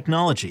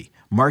 technology,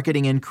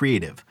 marketing and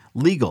creative,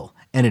 legal,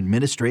 and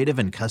administrative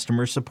and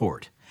customer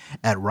support.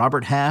 At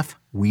Robert Half,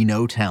 we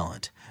know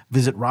talent.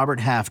 Visit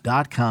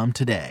roberthalf.com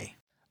today.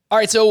 All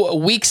right, so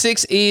week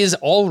 6 is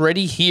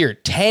already here.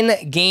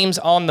 10 games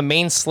on the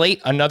main slate.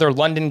 Another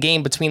London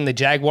game between the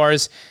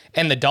Jaguars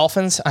and the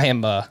Dolphins.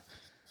 I'm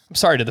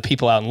sorry to the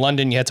people out in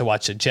London. You had to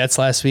watch the Jets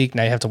last week.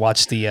 Now you have to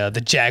watch the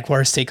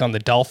Jaguars take on the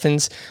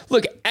Dolphins.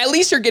 Look, at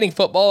least you're getting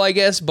football, I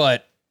guess,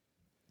 but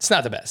it's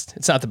not the best.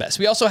 It's not the best.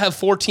 We also have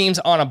 4 teams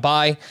on a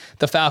bye.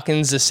 The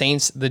Falcons, the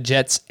Saints, the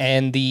Jets,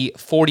 and the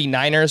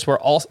 49ers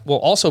will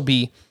also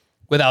be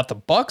without the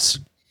Bucs,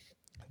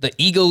 the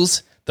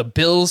Eagles, the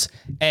Bills,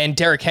 and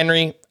Derrick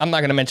Henry. I'm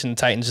not going to mention the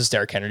Titans, just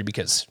Derrick Henry,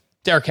 because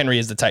Derrick Henry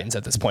is the Titans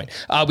at this point.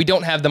 We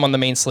don't have them on the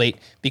main slate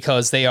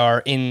because they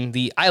are in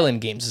the island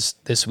games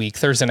this week,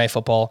 Thursday Night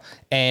Football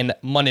and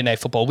Monday Night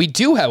Football. We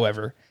do,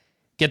 however,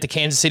 get the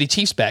Kansas City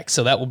Chiefs back,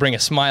 so that will bring a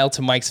smile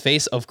to Mike's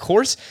face. Of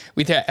course,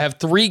 we have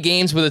 3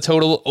 games with a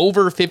total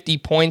over 50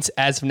 points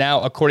as of now,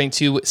 according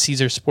to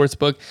Caesar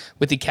Sportsbook,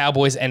 with the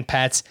Cowboys and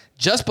Pats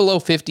just below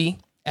 50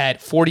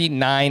 at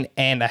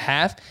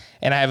 49.5.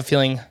 And I have a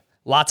feeling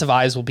lots of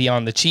eyes will be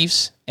on the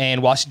Chiefs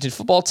and Washington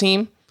football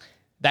team,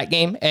 that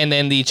game, and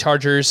then the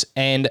Chargers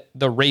and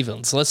the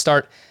Ravens. Let's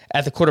start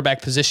at the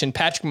quarterback position.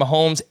 Patrick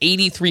Mahomes,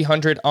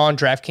 8,300 on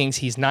DraftKings.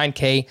 He's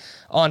 $9K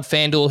on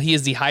FanDuel. He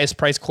is the highest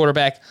priced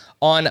quarterback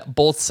on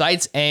both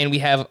sites, and we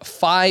have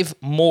 5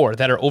 more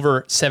that are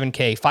over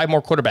 7K. 5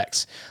 more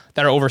quarterbacks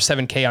that are over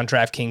 7K on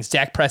DraftKings.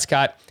 Dak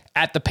Prescott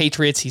at the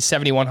Patriots, he's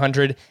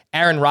 7,100.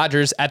 Aaron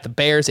Rodgers at the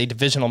Bears, a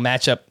divisional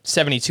matchup,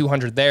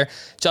 7,200 there.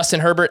 Justin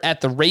Herbert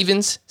at the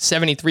Ravens,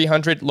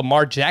 7,300.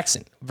 Lamar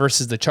Jackson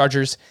versus the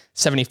Chargers,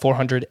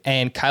 7,400.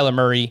 And Kyler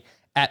Murray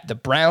at the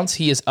Browns,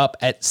 he is up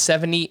at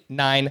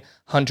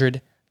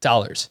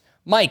 $7,900.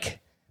 Mike,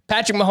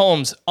 Patrick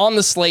Mahomes on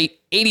the slate,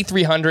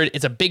 8,300.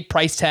 It's a big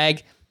price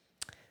tag.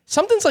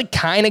 Something's like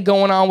kind of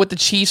going on with the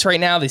Chiefs right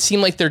now. They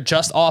seem like they're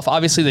just off.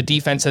 Obviously, the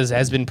defense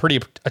has been pretty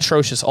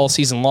atrocious all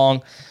season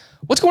long.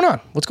 What's going on?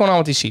 What's going on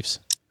with these Chiefs?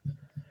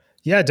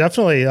 Yeah,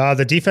 definitely.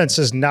 The defense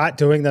is not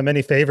doing them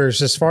any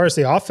favors. As far as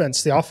the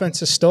offense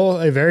is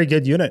still a very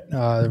good unit.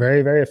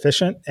 Very, very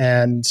efficient.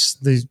 And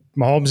the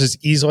Mahomes is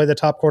easily the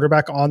top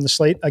quarterback on the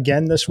slate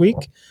again this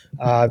week.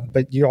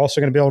 But you're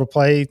also going to be able to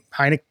play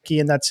Heineke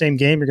in that same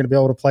game. You're going to be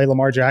able to play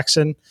Lamar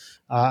Jackson.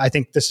 I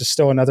think this is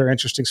still another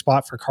interesting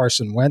spot for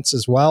Carson Wentz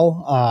as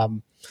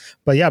well.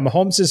 But yeah,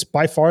 Mahomes is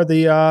by far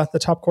the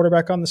top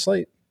quarterback on the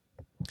slate.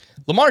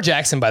 Lamar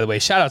Jackson, by the way,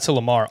 shout out to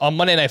Lamar. On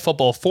Monday Night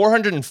Football,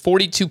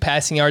 442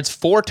 passing yards,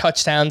 4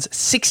 touchdowns,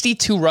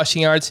 62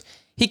 rushing yards.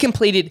 He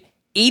completed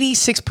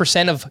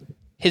 86% of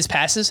his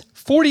passes,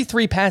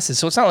 43 passes.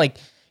 So it's not like,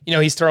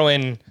 he's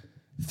throwing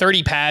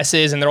 30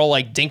 passes and they're all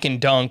like dink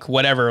and dunk,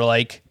 whatever,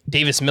 like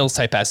Davis Mills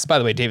type passes. By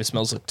the way, Davis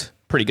Mills looked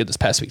pretty good this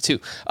past week too.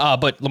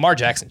 But Lamar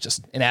Jackson,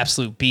 just an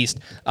absolute beast.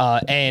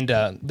 And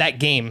that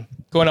game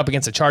going up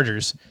against the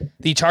Chargers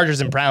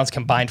and Browns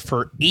combined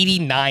for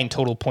 89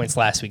 total points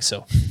last week.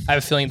 So I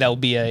have a feeling that will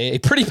be a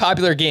pretty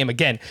popular game.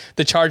 Again,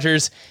 the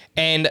Chargers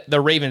and the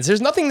Ravens.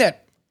 There's nothing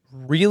that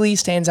really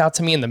stands out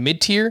to me in the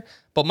mid-tier.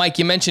 But Mike,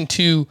 you mentioned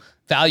 2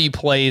 value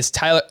plays.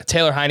 Taylor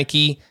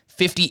Heineke,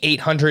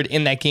 5,800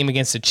 in that game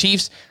against the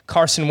Chiefs.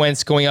 Carson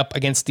Wentz going up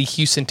against the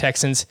Houston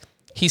Texans.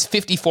 He's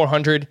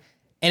 5,400.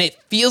 And it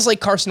feels like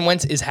Carson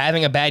Wentz is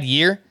having a bad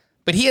year,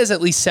 but he has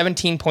at least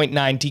 17.9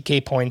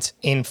 DK points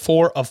in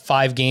 4 of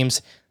 5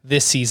 games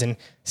this season.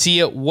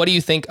 Sia, what do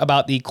you think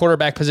about the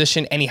quarterback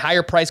position? Any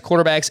higher priced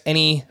quarterbacks?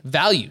 Any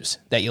values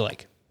that you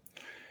like?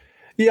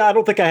 Yeah, I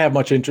don't think I have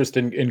much interest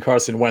in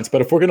Carson Wentz,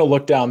 but if we're going to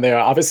look down there,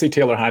 obviously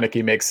Taylor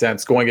Heineke makes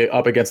sense going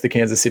up against the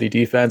Kansas City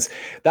defense.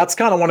 That's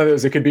kind of one of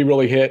those, it could be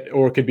really hit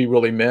or it could be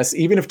really miss.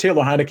 Even if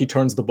Taylor Heineke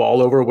turns the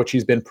ball over, which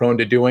he's been prone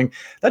to doing,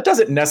 that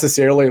doesn't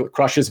necessarily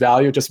crush his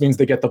value. It just means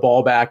they get the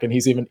ball back and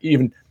he's even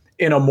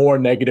in a more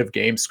negative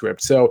game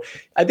script. So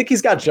I think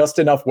he's got just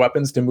enough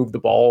weapons to move the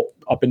ball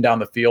up and down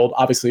the field.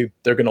 Obviously,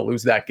 they're going to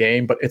lose that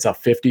game, but it's a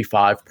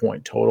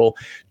 55-point total.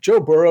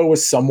 Joe Burrow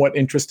was somewhat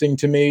interesting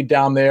to me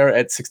down there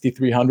at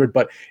 6,300,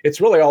 but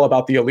it's really all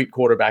about the elite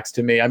quarterbacks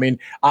to me. I mean,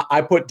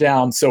 I put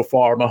down so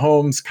far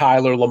Mahomes,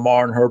 Kyler,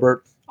 Lamar, and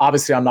Herbert.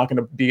 Obviously, I'm not going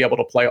to be able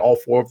to play all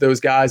 4 of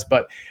those guys,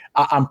 but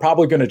I'm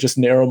probably going to just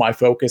narrow my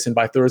focus, and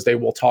by Thursday,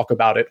 we'll talk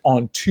about it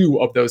on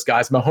 2 of those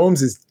guys.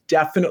 Mahomes is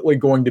definitely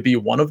going to be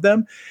one of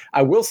them.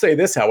 I will say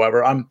this,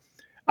 however,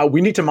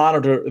 we need to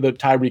monitor the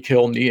Tyreek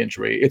Hill knee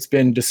injury. It's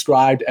been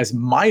described as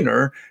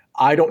minor.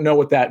 I don't know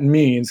what that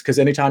means because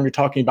anytime you're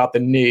talking about the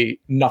knee,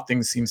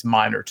 nothing seems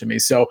minor to me.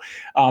 So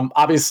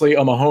obviously a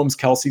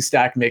Mahomes-Kelsey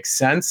stack makes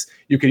sense.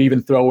 You could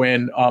even throw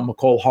in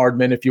McCole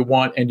Hardman if you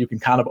want, and you can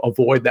kind of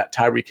avoid that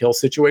Tyreek Hill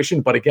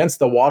situation. But against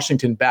the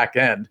Washington back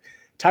end,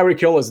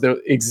 Tyreek Hill is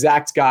the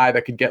exact guy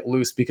that could get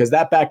loose because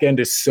that back end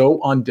is so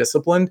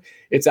undisciplined.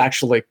 It's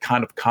actually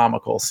kind of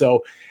comical.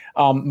 So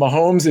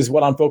Mahomes is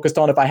what I'm focused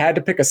on. If I had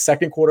to pick a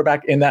second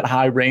quarterback in that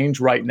high range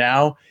right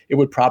now, it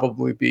would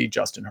probably be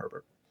Justin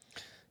Herbert.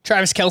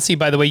 Travis Kelce,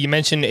 by the way, you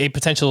mentioned a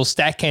potential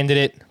stack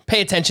candidate.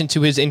 Pay attention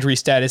to his injury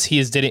status. He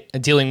is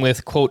dealing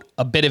with, quote,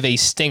 a bit of a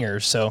stinger.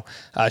 So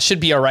should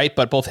be all right,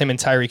 but both him and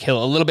Tyreek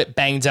Hill a little bit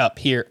banged up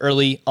here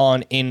early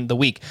on in the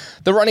week.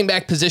 The running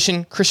back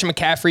position, Christian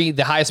McCaffrey,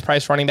 the highest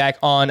priced running back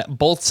on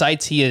both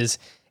sites. He is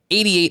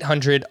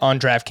 $8,800 on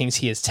DraftKings.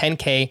 He is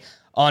 $10K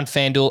on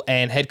FanDuel,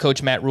 and head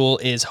coach Matt Rule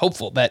is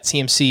hopeful that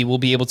CMC will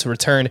be able to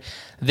return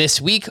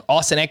this week.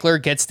 Austin Eckler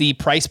gets the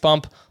price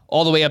bump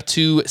all the way up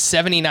to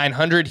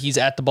 $7,900. He's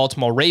at the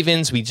Baltimore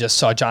Ravens. We just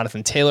saw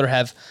Jonathan Taylor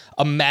have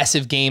a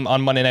massive game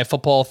on Monday Night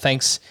Football,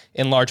 thanks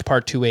in large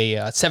part to a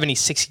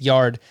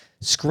 76-yard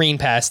screen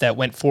pass that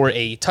went for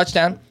a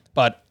touchdown.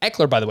 But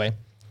Eckler, by the way,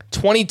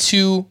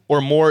 22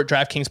 or more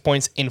DraftKings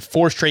points in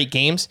 4 straight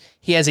games.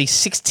 He has a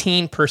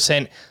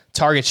 16%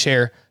 target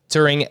share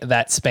during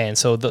that span.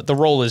 So the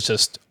role is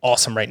just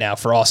awesome right now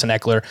for Austin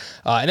Eckler.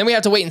 And then we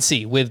have to wait and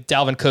see with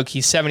Dalvin Cook.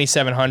 He's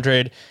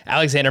 $7,700.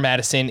 Alexander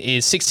Mattison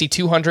is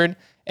 $6,200.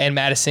 And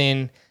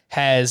Mattison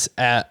has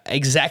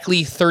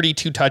exactly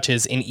 32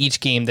 touches in each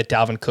game that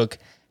Dalvin Cook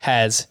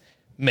has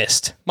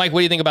missed. Mike,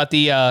 what do you think about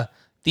the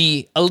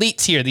elite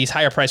tier, these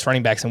higher priced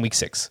running backs in week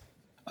 6?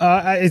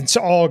 It's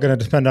all going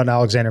to depend on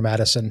Alexander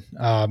Mattison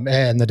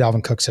and the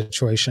Dalvin Cook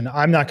situation.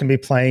 I'm not going to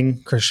be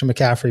playing Christian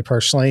McCaffrey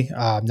personally,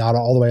 not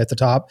all the way at the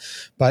top.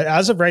 But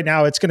as of right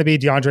now, it's going to be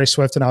DeAndre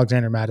Swift and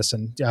Alexander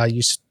Mattison.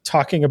 You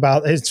talking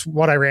about it's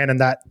what I ran in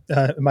that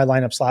in my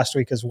lineups last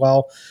week as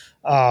well.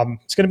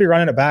 It's going to be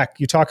running it back.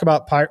 You talk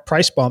about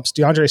price bumps.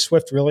 DeAndre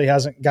Swift really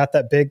hasn't got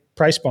that big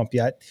price bump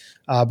yet,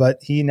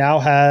 but he now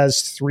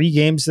has 3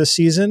 games this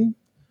season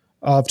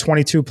of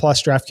 22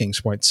 plus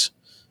DraftKings points.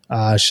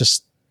 It's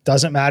just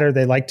doesn't matter.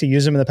 They like to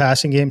use him in the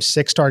passing game.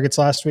 6 targets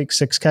last week,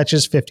 6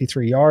 catches,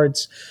 53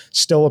 yards,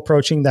 still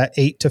approaching that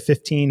 8 to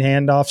 15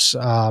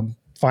 handoffs,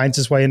 finds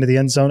his way into the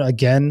end zone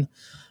again.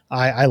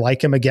 I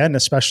like him again,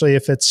 especially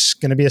if it's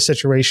going to be a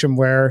situation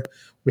where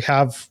we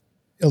have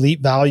elite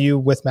value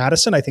with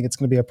Madison. I think it's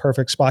going to be a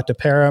perfect spot to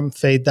pair him,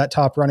 fade that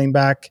top running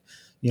back.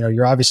 You know,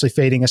 you're obviously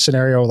fading a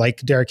scenario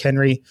like Derrick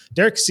Henry.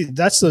 That's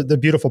the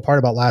beautiful part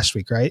about last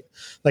week, right?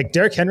 Like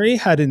Derrick Henry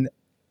had an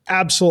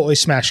absolutely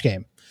smash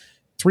game.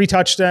 3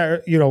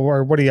 touchdowns,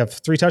 or what do you have?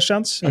 3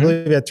 touchdowns? Mm-hmm. I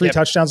believe he had 3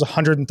 touchdowns,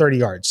 130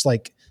 yards.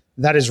 Like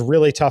that is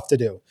really tough to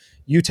do.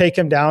 You take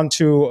him down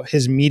to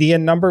his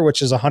median number,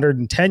 which is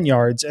 110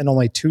 yards and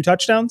only 2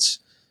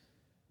 touchdowns.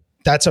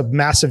 That's a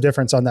massive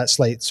difference on that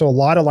slate. So a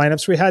lot of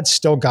lineups we had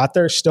still got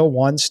there, still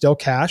won, still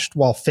cashed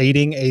while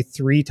fading a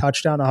 3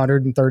 touchdown,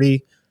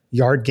 130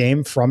 yard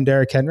game from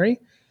Derrick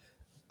Henry.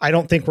 I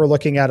don't think we're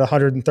looking at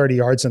 130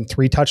 yards and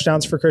 3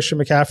 touchdowns for Christian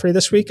McCaffrey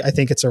this week. I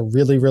think it's a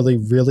really, really,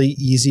 really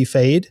easy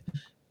fade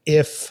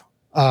if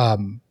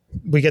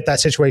we get that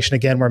situation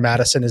again where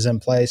Madison is in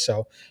play.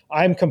 So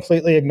I'm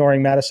completely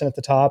ignoring Madison at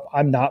the top.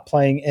 I'm not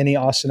playing any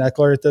Austin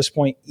Eckler at this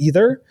point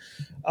either,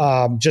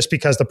 just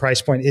because the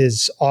price point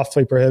is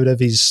awfully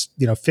prohibitive. He's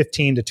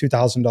 $1,500 to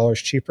 $2,000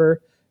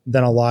 cheaper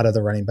than a lot of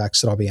the running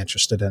backs that I'll be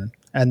interested in.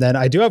 And then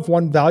I do have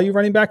one value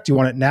running back. Do you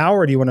want it now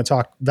or do you want to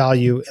talk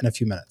value in a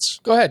few minutes?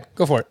 Go ahead.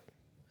 Go for it.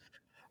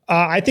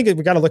 I think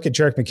we got to look at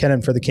Jerick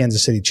McKinnon for the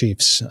Kansas City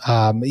Chiefs.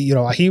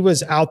 He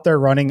was out there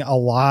running a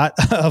lot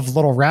of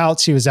little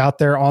routes. He was out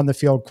there on the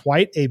field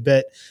quite a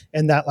bit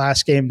in that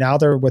last game. Now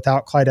they're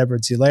without Clyde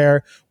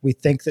Edwards-Helaire. We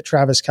think that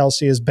Travis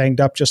Kelce is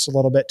banged up just a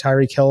little bit.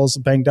 Tyreek Hill is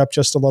banged up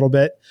just a little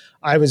bit.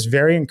 I was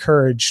very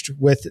encouraged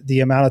with the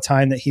amount of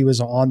time that he was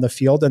on the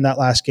field in that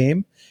last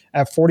game.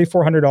 At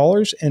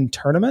 $4,400 in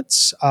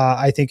tournaments,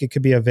 I think it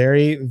could be a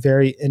very,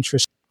 very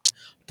interesting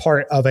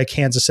part of a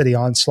Kansas City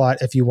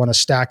onslaught if you want to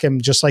stack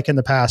him, just like in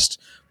the past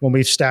when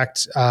we've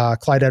stacked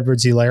Clyde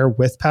Edwards-Helaire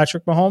with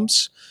Patrick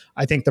Mahomes.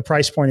 I think the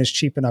price point is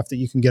cheap enough that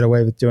you can get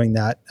away with doing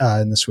that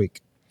in this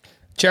week.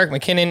 Jerick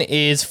McKinnon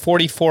is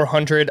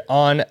 $4,400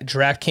 on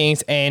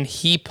DraftKings, and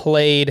he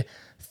played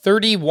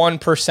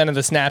 31% of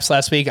the snaps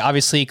last week.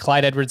 Obviously,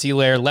 Clyde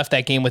Edwards-Helaire left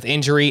that game with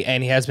injury,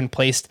 and he has been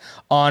placed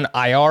on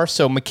IR.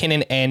 So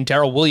McKinnon and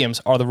Darrell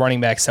Williams are the running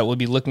backs that we'll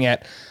be looking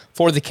at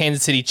for the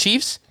Kansas City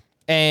Chiefs.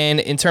 And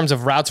in terms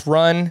of routes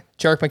run,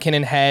 Jerick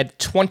McKinnon had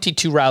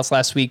 22 routes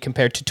last week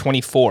compared to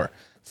 24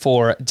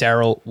 for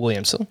Darrell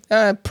Williams. So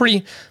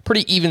pretty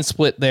even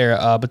split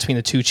there between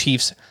the two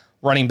Chiefs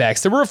running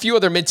backs. There were a few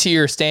other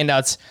mid-tier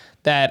standouts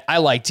that I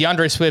like.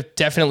 DeAndre Swift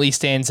definitely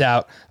stands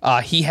out.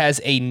 He has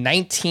a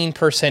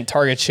 19%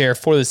 target share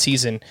for the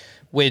season,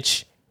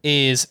 which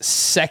is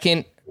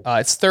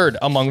it's third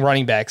among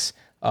running backs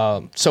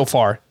so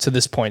far to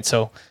this point.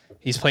 So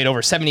he's played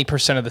over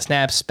 70% of the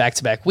snaps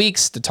back-to-back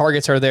weeks. The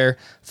targets are there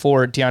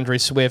for DeAndre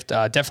Swift.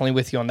 Definitely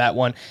with you on that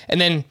one.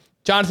 And then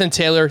Jonathan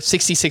Taylor,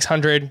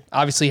 6,600,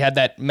 obviously had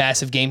that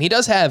massive game. He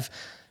does have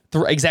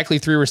exactly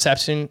 3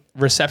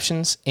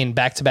 receptions in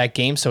back-to-back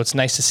games, so it's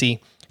nice to see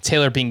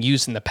Taylor being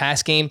used in the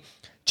pass game.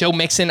 Joe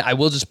Mixon, I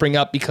will just bring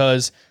up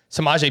because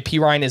Samaje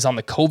Perine is on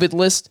the COVID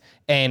list,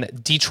 and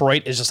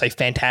Detroit is just a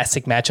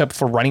fantastic matchup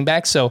for running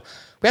backs. So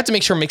we have to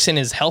make sure Mixon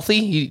is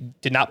healthy. He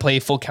did not play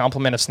a full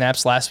complement of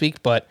snaps last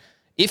week, but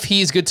if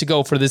he's good to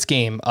go for this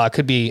game,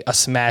 could be a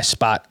smash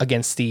spot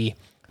against the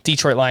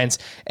Detroit Lions.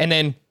 And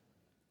then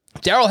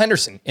Darrell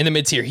Henderson in the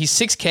mid-tier. He's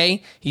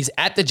 6K. He's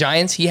at the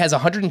Giants. He has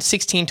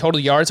 116 total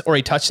yards or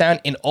a touchdown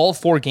in all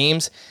 4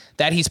 games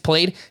that he's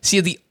played. See,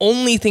 the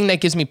only thing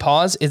that gives me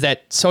pause is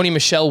that Sony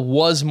Michel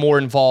was more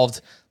involved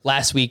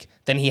last week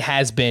than he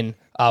has been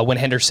when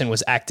Henderson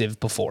was active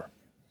before.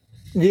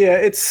 Yeah,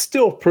 it's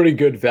still pretty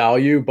good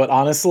value, but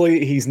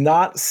honestly, he's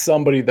not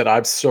somebody that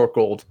I've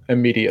circled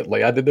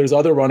immediately. There's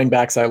other running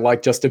backs I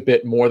like just a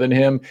bit more than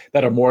him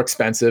that are more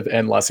expensive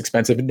and less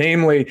expensive.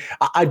 Namely,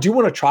 I do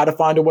want to try to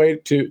find a way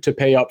to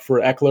pay up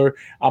for Eckler.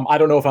 I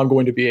don't know if I'm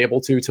going to be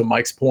able to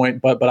Mike's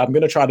point, but I'm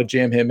going to try to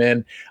jam him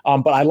in.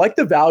 But I like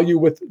the value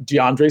with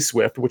DeAndre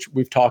Swift, which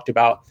we've talked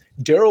about.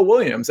 Darrell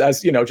Williams,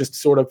 as just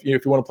sort of,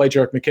 if you want to play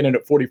Jerick McKinnon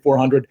at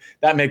 4,400,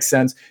 that makes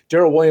sense.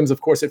 Darrell Williams,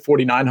 of course, at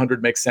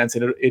 4,900 makes sense,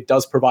 and it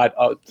does provide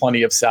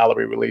plenty of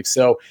salary relief.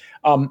 So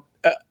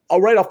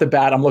right off the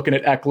bat, I'm looking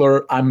at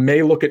Eckler. I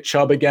may look at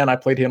Chubb again. I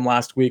played him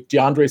last week.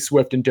 DeAndre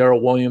Swift and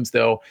Darrell Williams,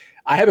 though,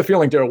 I have a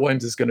feeling Darrell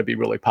Williams is going to be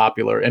really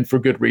popular, and for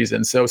good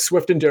reason. So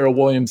Swift and Darrell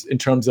Williams in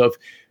terms of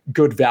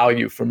good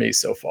value for me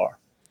so far.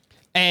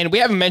 And we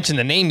haven't mentioned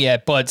the name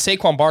yet, but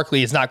Saquon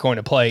Barkley is not going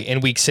to play in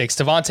Week 6.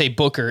 Devontae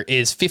Booker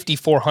is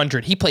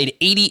 5,400. He played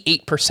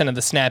 88% of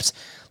the snaps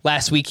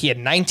last week. He had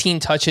 19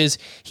 touches.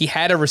 He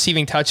had a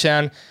receiving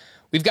touchdown.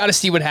 We've got to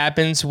see what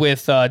happens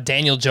with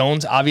Daniel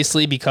Jones,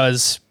 obviously,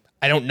 because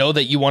I don't know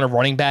that you want a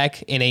running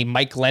back in a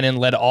Mike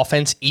Glennon-led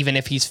offense, even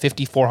if he's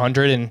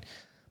 5,400 and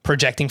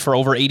projecting for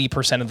over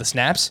 80% of the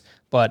snaps.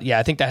 But yeah,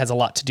 I think that has a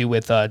lot to do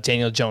with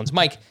Daniel Jones.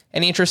 Mike,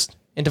 any interest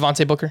in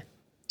Devontae Booker?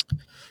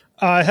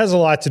 It has a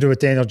lot to do with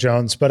Daniel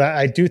Jones, but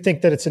I do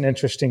think that it's an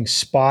interesting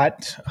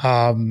spot.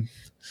 I'm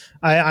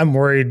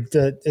worried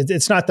that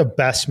it's not the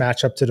best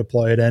matchup to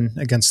deploy it in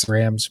against the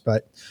Rams,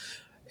 but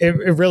it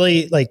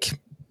really,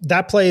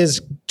 that play is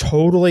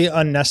totally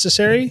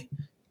unnecessary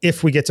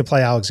if we get to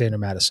play Alexander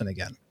Mattison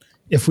again.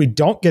 If we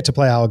don't get to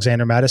play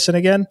Alexander Mattison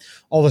again,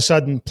 all of a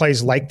sudden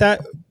plays like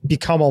that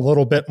become a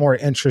little bit more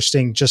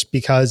interesting just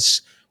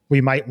because we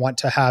might want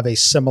to have a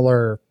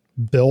similar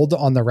build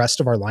on the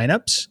rest of our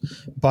lineups.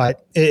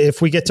 But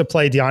if we get to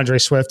play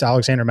DeAndre Swift,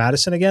 Alexander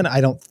Mattison again,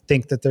 I don't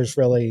think that there's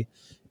really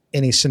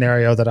any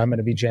scenario that I'm going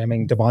to be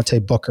jamming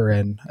Devontae Booker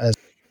in.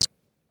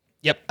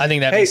 Yep, I think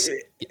that makes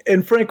sense.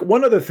 And Frank,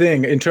 one other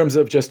thing in terms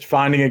of just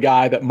finding a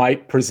guy that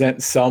might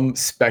present some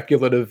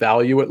speculative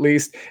value at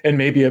least, and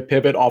maybe a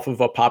pivot off of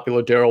a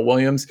popular Darrell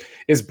Williams,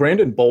 is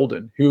Brandon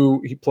Bolden,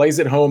 who he plays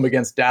at home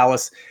against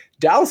Dallas.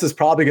 Dallas is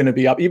probably going to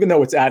be up, even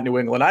though it's at New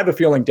England. I have a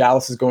feeling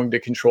Dallas is going to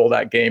control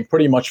that game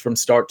pretty much from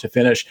start to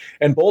finish.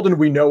 And Bolden,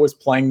 we know, is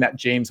playing that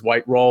James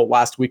White role.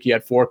 Last week, he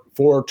had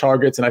four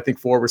targets and I think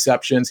 4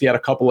 receptions. He had a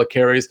couple of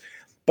carries.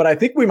 But I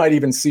think we might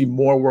even see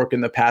more work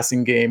in the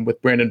passing game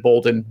with Brandon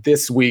Bolden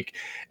this week.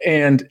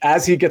 And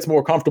as he gets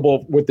more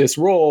comfortable with this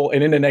role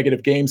and in a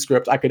negative game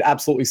script, I could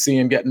absolutely see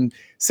him getting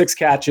 6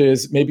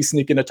 catches, maybe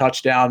sneaking a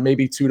touchdown,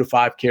 maybe 2 to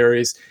 5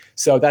 carries.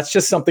 So that's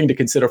just something to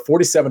consider.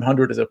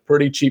 4,700 is a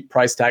pretty cheap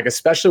price tag,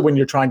 especially when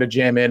you're trying to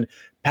jam in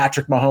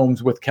Patrick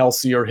Mahomes with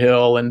Kelsey or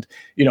Hill and,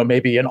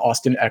 maybe an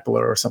Austin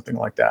Eckler or something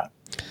like that.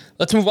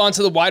 Let's move on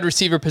to the wide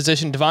receiver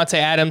position. Devontae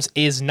Adams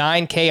is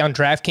 $9K on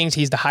DraftKings.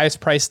 He's the highest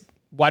priced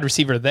wide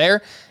receiver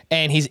there,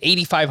 and he's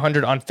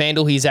 8,500 on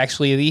FanDuel. He's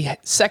actually the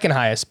second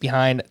highest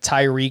behind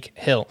Tyreek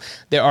Hill.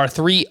 There are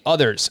 3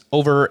 others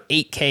over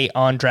 8K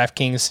on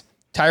DraftKings.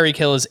 Tyreek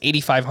Hill is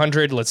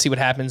 8,500. Let's see what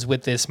happens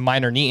with this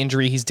minor knee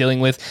injury he's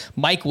dealing with.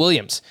 Mike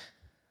Williams.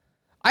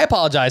 I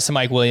apologize to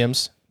Mike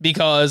Williams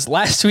because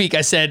last week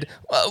I said,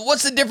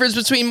 what's the difference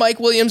between Mike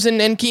Williams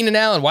and Keenan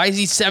Allen? Why is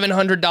he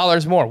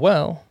 $700 more?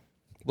 Well,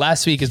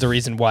 last week is the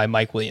reason why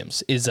Mike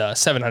Williams is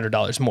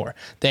 $700 more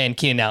than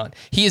Keenan Allen.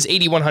 He is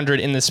 8,100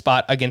 in this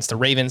spot against the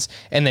Ravens,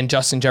 and then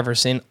Justin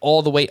Jefferson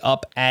all the way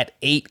up at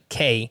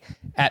 8K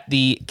at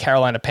the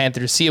Carolina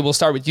Panthers. Sia, we'll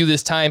start with you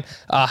this time.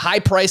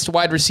 High-priced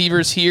wide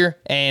receivers here,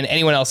 and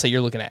anyone else that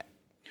you're looking at.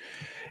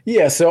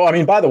 Yeah, so,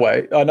 by the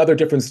way, another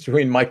difference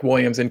between Mike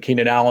Williams and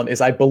Keenan Allen is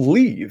I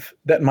believe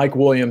that Mike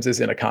Williams is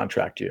in a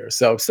contract year.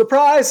 So,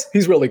 surprise,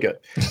 he's really good.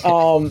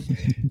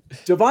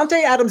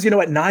 Devontae Adams,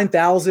 at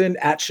 9,000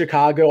 at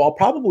Chicago, I'll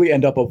probably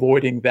end up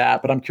avoiding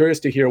that, but I'm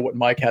curious to hear what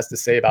Mike has to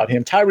say about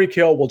him. Tyreek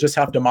Hill, we'll just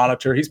have to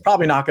monitor. He's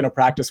probably not going to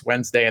practice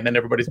Wednesday, and then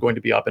everybody's going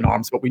to be up in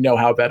arms, but we know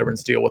how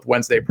veterans deal with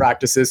Wednesday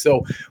practices.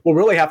 So, we'll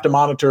really have to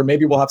monitor.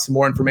 Maybe we'll have some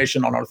more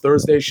information on our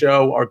Thursday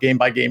show, our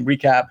game-by-game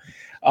recap.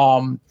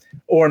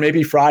 Or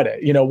maybe Friday.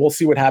 We'll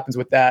see what happens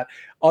with that.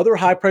 Other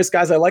high-priced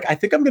guys I like, I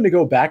think I'm going to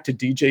go back to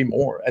DJ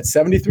Moore at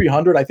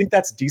 7,300. I think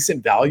that's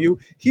decent value.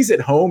 He's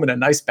at home in a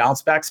nice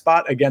bounce-back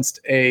spot against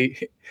a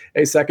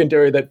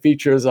secondary that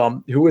features,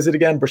 who is it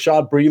again?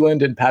 Brashad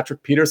Breeland and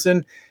Patrick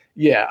Peterson.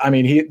 Yeah,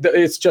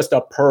 it's just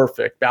a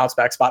perfect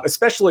bounce-back spot,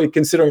 especially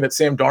considering that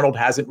Sam Darnold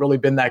hasn't really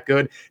been that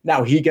good.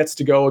 Now he gets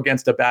to go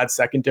against a bad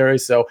secondary,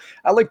 so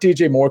I like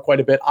DJ Moore quite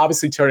a bit.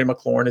 Obviously, Terry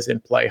McLaurin is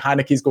in play.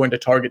 Heineke's going to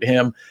target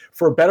him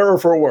for better or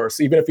for worse.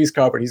 Even if he's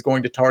covered, he's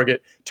going to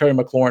target Terry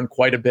McLaurin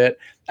quite a bit.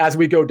 As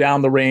we go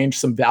down the range,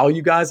 some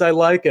value guys I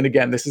like. And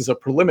again, this is a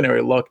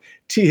preliminary look.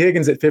 T.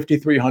 Higgins at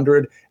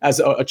 5,300 as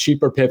a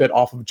cheaper pivot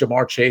off of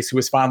Jamar Chase, who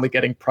is finally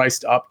getting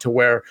priced up to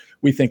where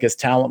we think his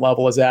talent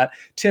level is at.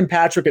 Tim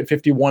Patrick at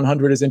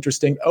 5,100 is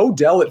interesting.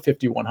 Odell at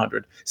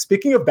 5,100.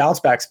 Speaking of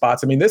bounce back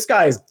spots, I mean, this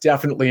guy is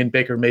definitely in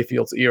Baker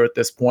Mayfield's ear at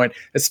this point,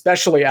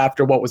 especially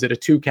after, what was it, a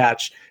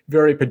 2-catch,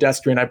 very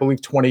pedestrian, I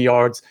believe 20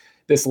 yards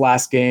this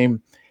last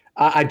game.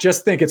 I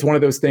just think it's one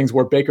of those things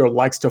where Baker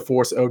likes to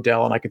force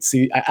Odell, and I could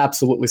see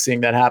absolutely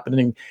seeing that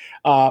happening.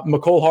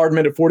 Mecole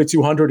Hardman at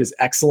 4,200 is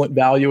excellent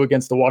value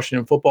against the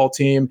Washington football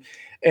team.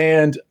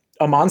 And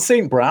Amon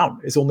St. Brown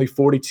is only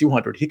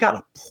 4,200. He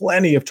got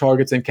plenty of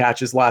targets and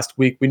catches last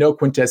week. We know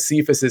Quintez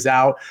Cephas is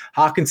out.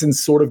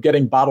 Hawkinson's sort of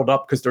getting bottled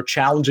up because they're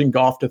challenging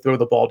Goff to throw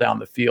the ball down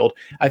the field.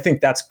 I think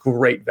that's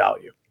great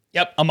value.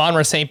 Yep,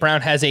 Amon St.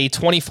 Brown has a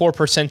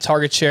 24%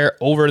 target share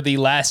over the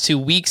last 2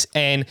 weeks,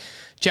 and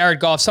Jared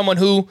Goff, someone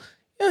who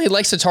he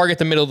likes to target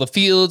the middle of the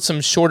field, some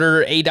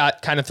shorter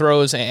A-dot kind of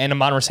throws, and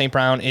Amon St.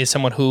 Brown is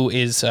someone who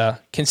is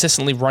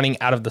consistently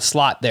running out of the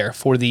slot there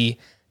for the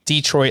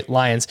Detroit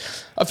Lions.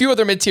 A few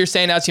other mid-tier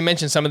standouts. You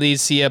mentioned some of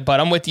these, Sia,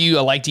 but I'm with you.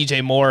 I like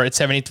DJ Moore at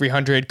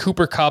 7,300.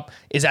 Cooper Kupp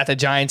is at the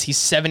Giants. He's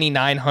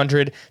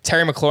 7,900.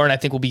 Terry McLaurin, I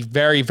think, will be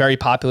very, very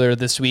popular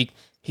this week.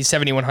 He's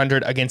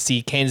 7,100 against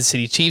the Kansas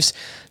City Chiefs.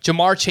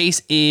 Jamar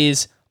Chase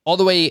is all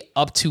the way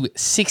up to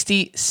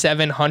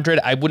 6,700.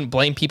 I wouldn't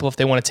blame people if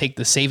they want to take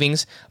the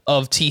savings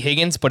of T.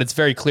 Higgins, but it's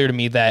very clear to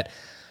me that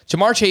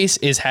Jamar Chase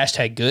is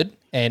hashtag good,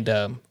 and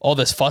all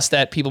this fuss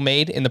that people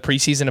made in the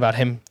preseason about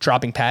him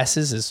dropping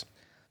passes is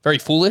very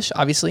foolish,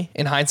 obviously,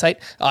 in hindsight.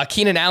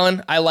 Keenan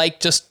Allen, I like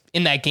just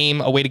in that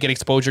game, a way to get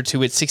exposure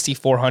to it,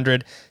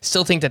 6,400.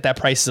 Still think that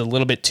price is a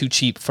little bit too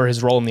cheap for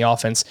his role in the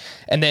offense.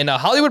 And then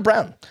Hollywood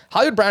Brown.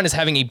 Hollywood Brown is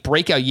having a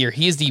breakout year.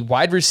 He is the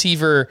wide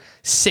receiver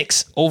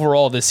 6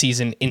 overall this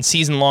season in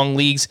season-long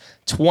leagues,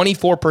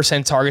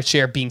 24% target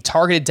share, being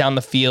targeted down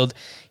the field.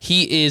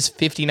 He is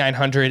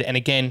 5,900, and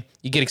again,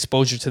 you get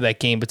exposure to that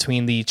game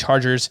between the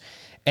Chargers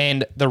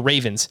and the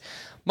Ravens.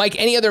 Mike,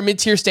 any other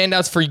mid-tier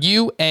standouts for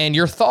you and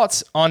your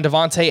thoughts on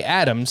Davante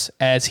Adams,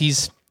 as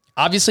he's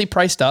obviously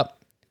priced up?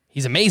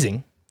 He's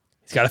amazing.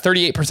 He's got a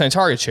 38%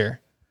 target share,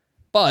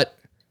 but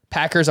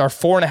Packers are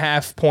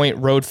 4.5-point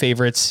road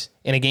favorites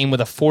in a game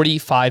with a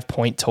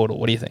 45-point total.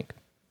 What do you think?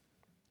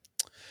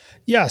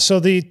 Yeah,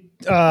 so the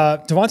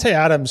Davante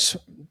Adams,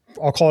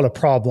 I'll call it a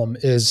problem,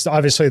 is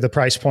obviously the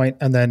price point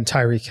and then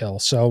Tyreek Hill.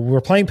 So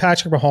we're playing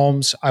Patrick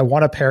Mahomes. I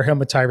want to pair him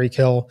with Tyreek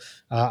Hill.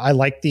 I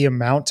like the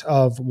amount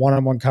of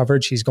one-on-one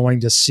coverage he's going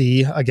to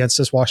see against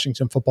this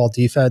Washington football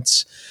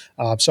defense.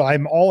 So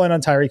I'm all in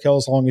on Tyreek Hill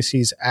as long as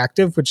he's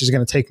active, which is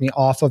going to take me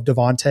off of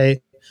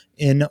Davante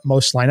in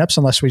most lineups,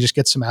 unless we just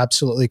get some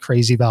absolutely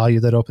crazy value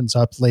that opens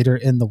up later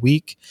in the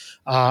week.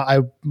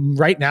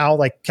 Right now,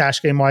 like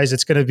cash game wise,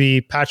 it's going to be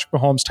Patrick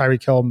Mahomes,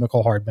 Tyreek Hill,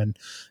 Mecole Hardman.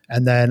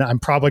 And then I'm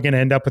probably going to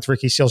end up with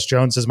Ricky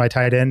Seals-Jones as my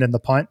tight end in the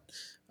punt.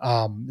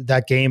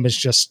 That game is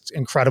just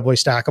incredibly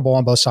stackable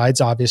on both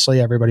sides. Obviously,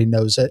 everybody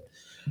knows it.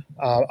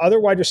 Other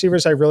wide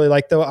receivers I really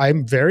like, though,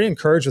 I'm very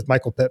encouraged with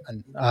Michael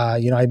Pittman.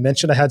 I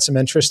mentioned I had some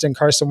interest in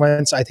Carson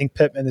Wentz. I think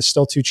Pittman is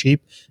still too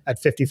cheap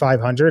at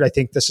 5,500. I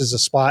think this is a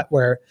spot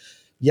where,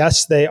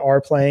 yes, they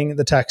are playing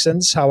the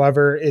Texans.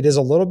 However, it is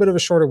a little bit of a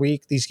shorter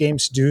week. These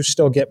games do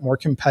still get more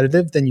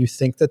competitive than you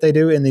think that they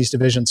do in these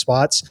division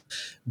spots.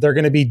 They're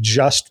going to be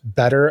just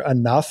better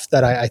enough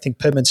that I think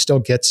Pittman still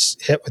gets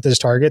hit with his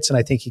targets, and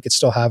I think he could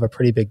still have a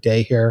pretty big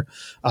day here.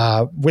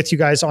 With you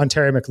guys on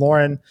Terry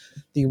McLaurin,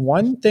 the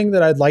one thing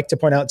that I'd like to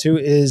point out too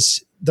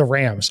is the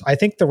Rams. I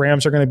think the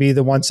Rams are going to be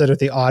the ones that are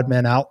the odd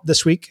man out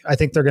this week. I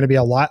think they're going to be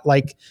a lot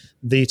like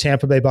the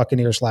Tampa Bay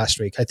Buccaneers last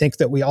week. I think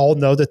that we all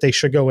know that they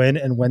should go in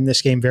and win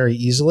this game very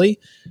easily.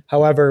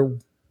 However,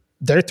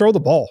 they throw the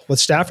ball. With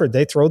Stafford,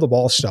 they throw the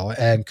ball still.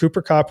 And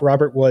Cooper Kupp,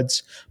 Robert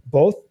Woods,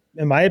 both,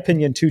 in my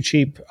opinion, too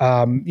cheap.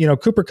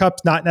 Cooper Kupp,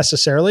 not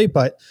necessarily,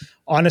 but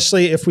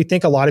honestly, if we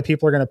think a lot of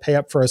people are going to pay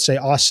up for, say,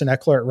 Austin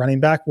Eckler at running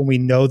back when we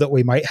know that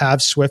we might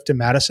have Swift and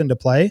Madison to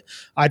play,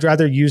 I'd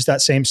rather use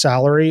that same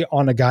salary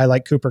on a guy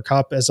like Cooper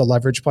Kupp as a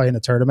leverage play in a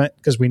tournament,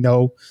 because we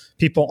know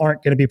people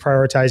aren't going to be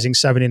prioritizing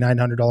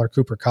 $7,900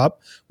 Cooper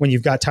Kupp when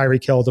you've got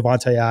Tyreek Hill,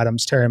 Davante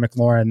Adams, Terry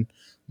McLaurin,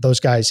 those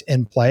guys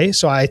in play.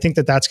 So I think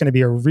that that's going to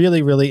be a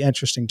really, really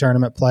interesting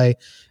tournament play.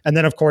 And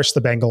then, of course,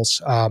 the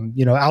Bengals.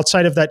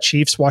 Outside of that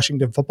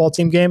Chiefs-Washington football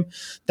team game,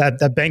 that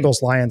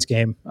Bengals-Lions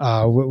game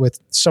with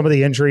some of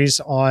the injuries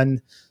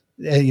on,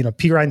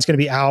 P. Ryan's going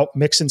to be out.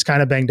 Mixon's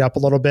kind of banged up a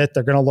little bit.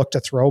 They're going to look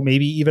to throw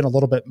maybe even a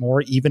little bit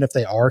more, even if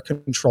they are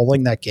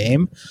controlling that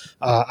game.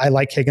 I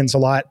like Higgins a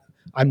lot.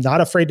 I'm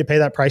not afraid to pay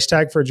that price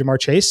tag for Jamar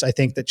Chase. I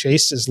think that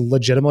Chase is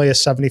legitimately a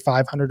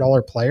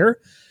 $7,500 player.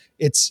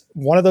 It's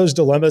one of those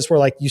dilemmas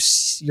where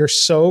you're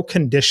so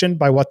conditioned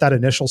by what that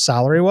initial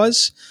salary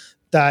was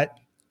that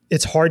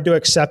it's hard to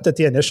accept that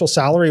the initial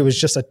salary was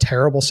just a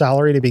terrible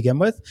salary to begin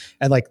with.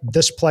 And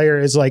this player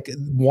is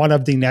one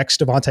of the next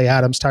Davante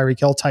Adams, Tyreek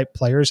Hill type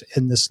players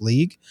in this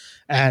league.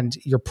 And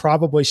you're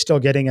probably still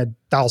getting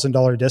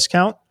 $1,000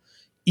 discount.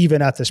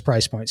 even at this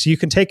price point. So you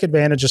can take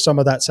advantage of some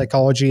of that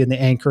psychology and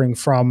the anchoring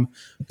from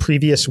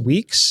previous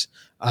weeks.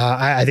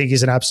 I think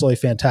he's an absolutely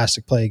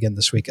fantastic play again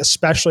this week,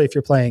 especially if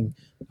you're playing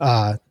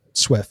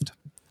Swift.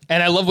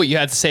 And I love what you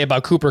had to say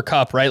about Cooper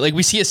Kupp, right? Like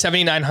we see a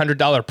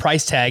 $7,900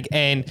 price tag,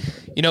 and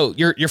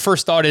your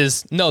first thought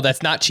is, no,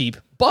 that's not cheap.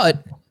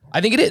 But I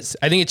think it is.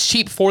 I think it's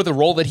cheap for the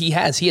role that he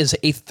has. He has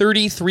a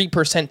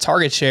 33%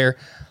 target share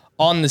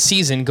on the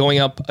season going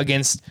up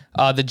against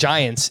the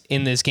Giants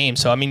in this game.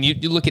 So, I mean,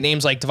 you look at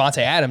names like Davante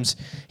Adams,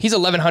 he's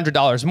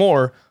 $1,100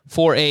 more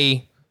for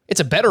it's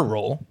a better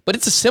role, but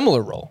it's a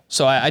similar role.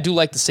 So I do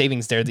like the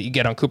savings there that you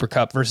get on Cooper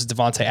Kupp versus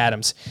Davante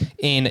Adams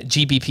in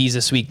GPPs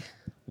this week.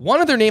 One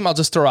other name I'll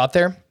just throw out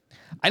there.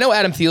 I know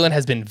Adam Thielen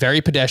has been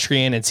very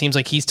pedestrian. It seems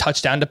like he's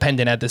touchdown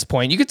dependent at this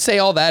point. You could say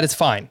all that is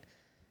fine.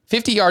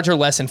 50 yards or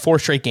less in 4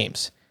 straight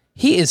games.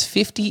 He is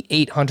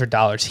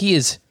 $5,800. He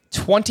is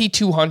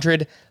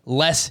 $2,200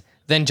 less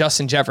than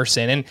Justin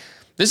Jefferson. And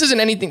this isn't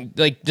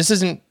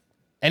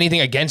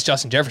anything against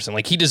Justin Jefferson.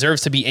 Like, he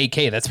deserves to be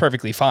 8K. That's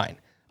perfectly fine.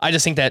 I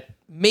just think that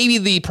maybe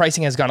the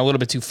pricing has gone a little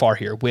bit too far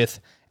here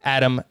with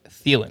Adam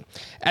Thielen.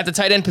 At the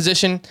tight end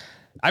position,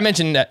 I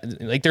mentioned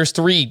that like there's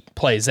 3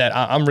 plays that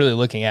I'm really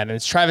looking at, and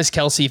it's Travis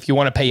Kelce. If you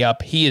want to pay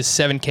up, he is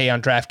 $7K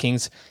on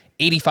DraftKings,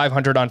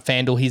 $8,500 on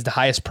FanDuel. He's the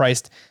highest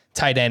priced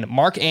tight end.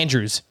 Mark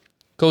Andrews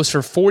goes for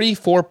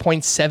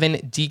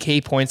 44.7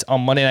 DK points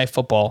on Monday Night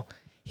Football.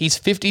 He's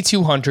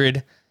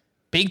 $5,200.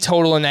 Big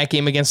total in that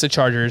game against the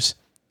Chargers,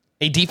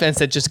 a defense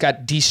that just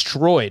got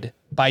destroyed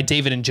by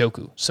David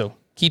Njoku. So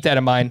keep that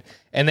in mind.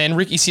 And then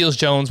Ricky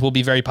Seals-Jones will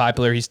be very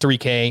popular. He's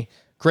 $3K.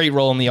 Great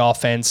role in the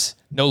offense.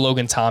 No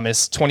Logan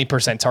Thomas,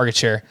 20% target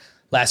share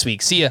last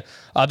week. See ya.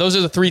 Those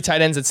are the 3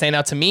 tight ends that stand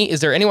out to me.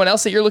 Is there anyone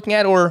else that you're looking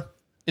at, or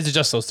is it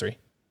just those 3?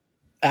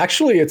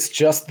 Actually, it's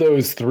just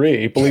those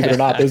 3, believe it or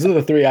not. Those are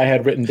the 3 I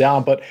had written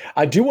down. But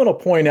I do want to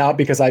point out,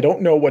 because I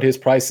don't know what his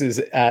price is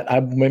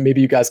at.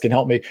 Maybe you guys can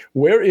help me.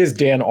 Where is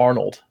Dan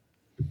Arnold?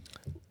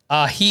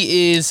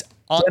 He is...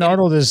 Dan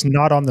Arnold is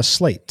not on the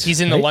slate.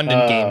 He's in the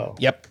London game.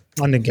 Yep.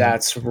 London game.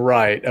 That's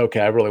right. Okay,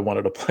 I really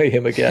wanted to play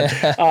him again.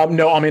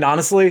 No, I mean,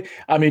 honestly,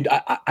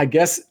 I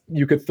guess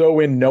you could throw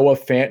in Noah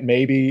Fant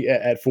maybe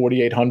at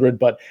 4,800,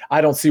 but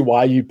I don't see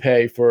why you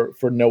pay for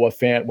Noah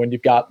Fant when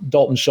you've got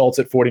Dalton Schultz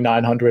at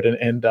 4,900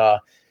 and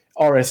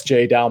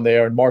RSJ down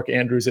there and Mark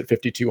Andrews at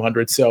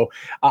 5,200. So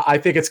I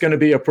think it's going to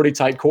be a pretty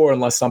tight core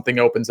unless something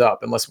opens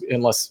up,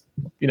 unless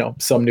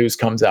some news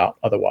comes out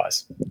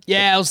otherwise.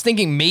 Yeah, I was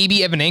thinking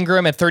maybe Evan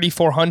Ingram at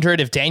 3,400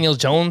 if Daniel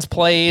Jones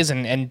plays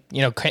and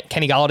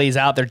Kenny Galladay's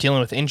out there dealing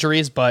with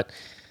injuries. But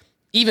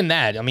even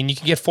that, I mean, you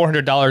can get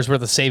 $400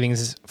 worth of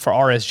savings for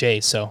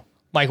RSJ. So,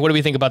 Mike, what do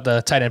we think about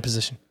the tight end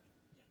position?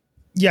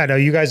 Yeah, no,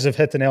 you guys have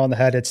hit the nail on the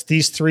head. It's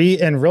these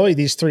 3 and really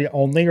these 3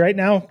 only right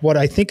now. What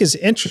I think is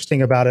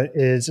interesting about it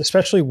is,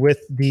 especially with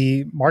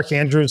the Mark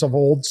Andrews of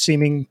old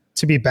seeming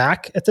to be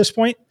back at this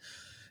point,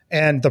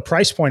 and the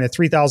price point at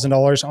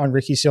 $3,000 on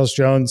Ricky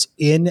Seals-Jones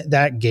in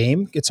that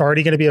game, it's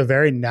already going to be a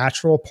very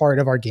natural part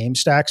of our game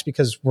stacks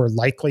because we're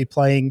likely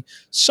playing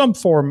some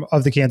form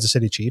of the Kansas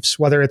City Chiefs,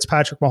 whether it's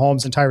Patrick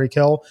Mahomes and Tyreek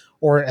Hill,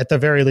 or at the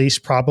very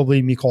least,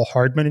 probably Mecole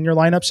Hardman in your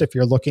lineups. If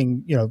you're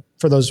looking,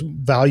 for those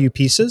value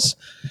pieces,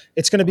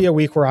 it's going to be a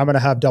week where I'm going to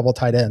have double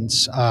tight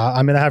ends.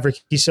 I'm going to have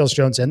Ricky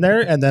Seals-Jones in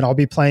there, and then I'll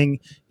be playing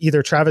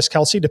either Travis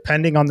Kelce,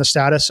 depending on the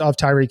status of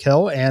Tyreek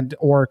Hill and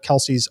or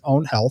Kelce's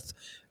own health,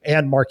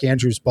 and Mark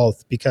Andrews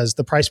both, because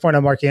the price point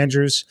on Mark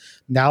Andrews,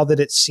 now that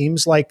it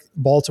seems like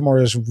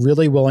Baltimore is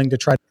really willing to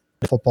try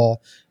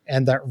football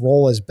and that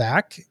role is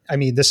back. I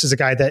mean, this is a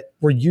guy that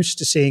we're used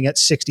to seeing at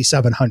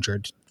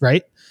 6,700,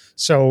 right?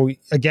 So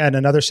again,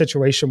 another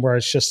situation where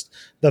it's just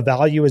the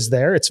value is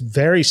there. It's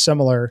very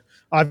similar,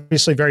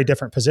 obviously very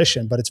different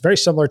position, but it's very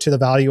similar to the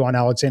value on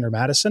Alexander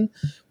Mattison.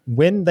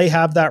 When they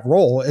have that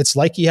role, it's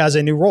like he has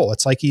a new role.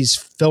 It's like he's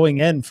filling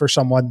in for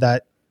someone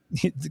that,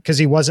 because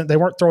they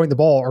weren't throwing the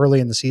ball early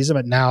in the season,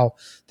 but now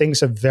things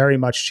have very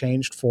much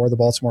changed for the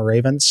Baltimore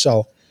Ravens.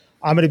 So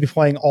I'm going to be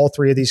playing all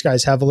 3 of these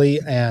guys heavily.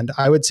 And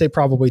I would say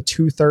probably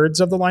 2/3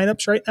 of the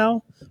lineups right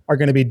now are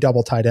going to be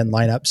double tight end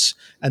lineups.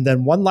 And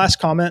then one last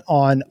comment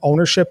on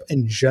ownership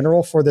in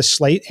general for this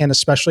slate, and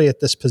especially at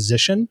this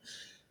position.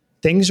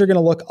 Things are going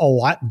to look a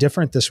lot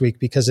different this week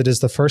because it is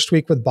the first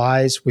week with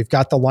buys. We've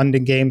got the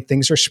London game.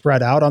 Things are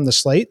spread out on the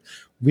slate.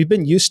 We've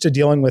been used to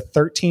dealing with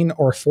 13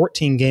 or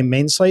 14 game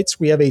main slates.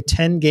 We have a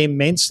 10 game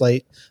main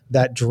slate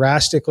that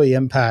drastically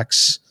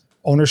impacts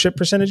ownership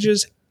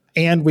percentages.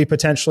 And we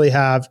potentially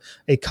have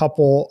a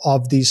couple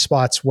of these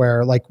spots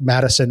where, like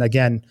Madison,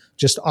 again,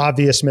 just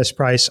obvious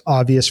misprice,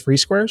 obvious free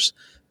squares.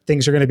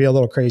 Things are going to be a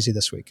little crazy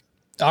this week.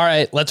 All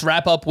right, let's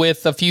wrap up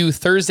with a few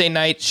Thursday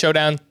night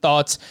showdown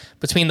thoughts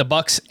between the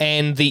Bucs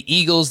and the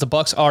Eagles. The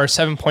Bucs are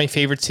 7-point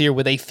favorites here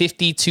with a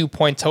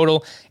 52-point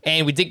total.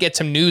 And we did get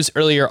some news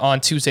earlier on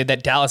Tuesday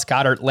that Dallas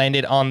Goedert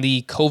landed on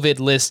the COVID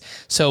list.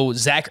 So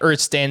Zach Ertz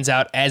stands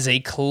out as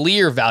a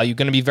clear value,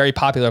 going to be very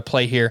popular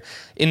play here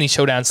in the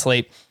showdown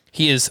slate.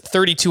 He is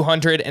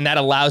 3,200, and that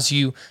allows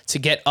you to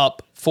get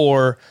up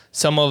for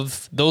some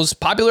of those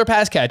popular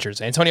pass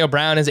catchers. Antonio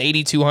Brown is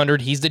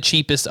 8,200. He's the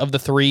cheapest of the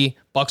three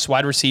Bucs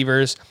wide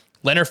receivers.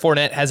 Leonard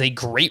Fournette has a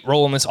great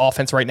role in this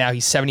offense right now.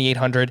 He's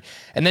 7,800.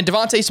 And then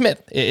Devontae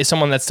Smith is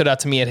someone that stood out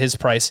to me at his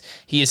price.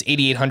 He is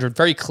 8,800.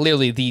 Very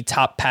clearly the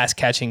top pass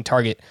catching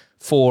target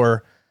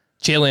for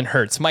Jalen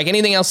Hurts. Mike,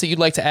 anything else that you'd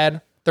like to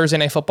add Thursday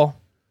Night Football?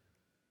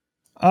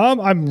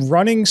 I'm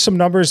running some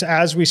numbers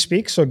as we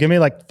speak, so give me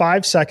like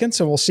 5 seconds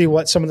and we'll see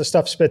what some of the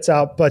stuff spits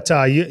out. But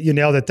you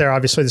nailed it there.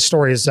 Obviously, the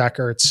story is Zach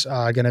Ertz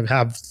going to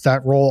have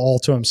that role all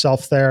to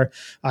himself there.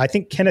 I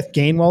think Kenneth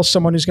Gainwell is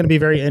someone who's going to be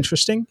very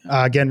interesting.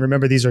 Again,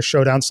 remember, these are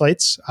showdown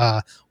slates,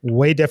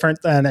 way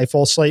different than a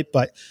full slate,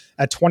 but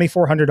at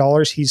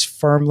 $2,400, he's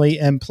firmly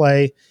in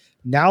play.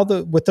 Now,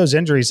 with those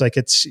injuries, like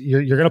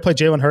you're going to play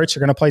Jalen Hurts,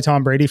 you're going to play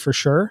Tom Brady for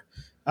sure.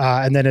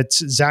 And then it's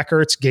Zach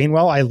Ertz,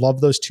 Gainwell. I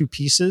love those two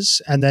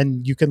pieces. And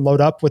then you can load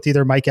up with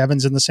either Mike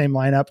Evans in the same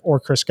lineup or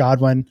Chris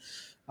Godwin.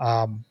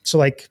 So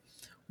like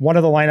one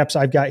of the lineups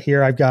I've got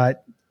here, I've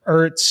got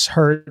Ertz,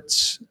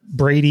 Hurts,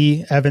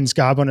 Brady, Evans,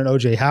 Godwin, and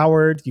OJ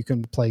Howard. You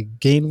can play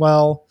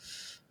Gainwell.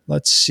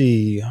 Let's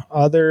see.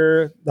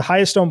 The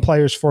highest owned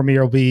players for me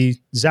will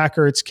be Zach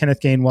Ertz, Kenneth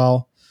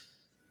Gainwell,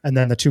 and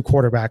then the two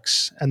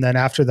quarterbacks. And then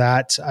after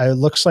that, it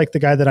looks like the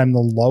guy that I'm the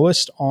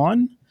lowest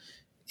on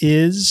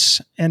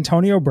is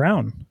Antonio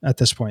Brown at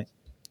this point.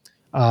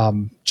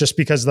 Just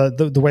because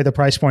the way the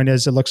price point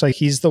is, it looks like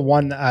he's the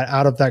one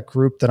out of that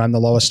group that I'm the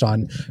lowest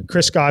on.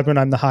 Chris Godwin,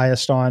 I'm the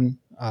highest on.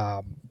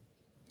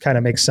 Kind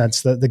of makes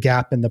sense. The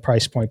gap in the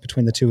price point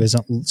between the two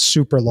isn't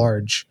super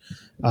large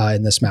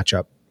in this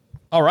matchup.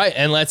 All right,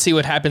 and let's see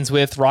what happens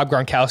with Rob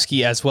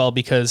Gronkowski as well,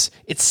 because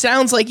it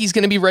sounds like he's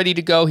going to be ready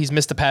to go. He's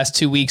missed the past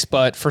 2 weeks,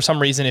 but for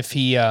some reason, if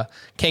he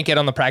can't get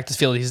on the practice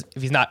field, if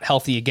he's not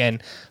healthy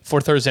again for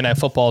Thursday Night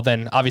Football,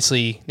 then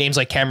obviously names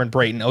like Cameron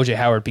Brate and OJ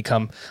Howard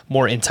become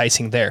more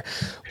enticing there.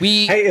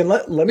 And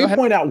let me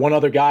point out one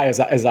other guy as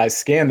I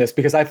scan this,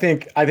 because I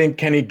think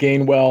Kenny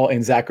Gainwell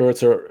and Zach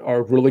Ertz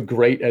are really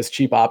great as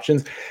cheap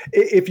options.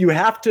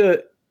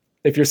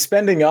 If you're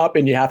spending up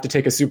and you have to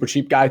take a super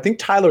cheap guy, I think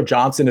Tyler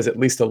Johnson is at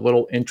least a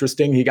little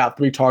interesting. He got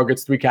 3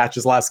 targets, 3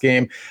 catches last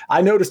game.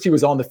 I noticed he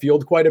was on the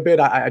field quite a bit.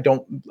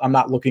 I'm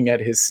not looking at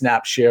his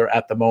snap share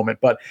at the moment,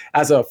 but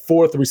as a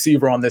 4th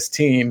receiver on this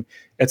team,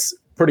 it's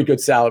pretty good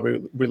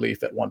salary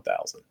relief at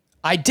 1,000.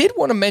 I did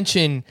want to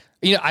mention,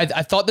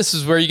 I thought this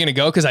is where you're going to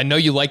go because I know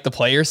you like the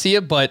player,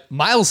 Sia, but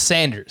Miles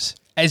Sanders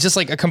as just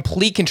like a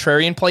complete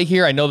contrarian play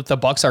here. I know that the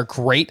Bucs are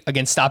great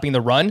against stopping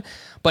the run,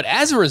 but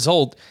as a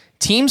result,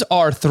 teams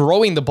are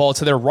throwing the ball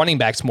to their running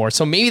backs more.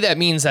 So maybe that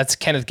means that's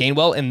Kenneth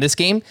Gainwell in this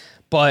game,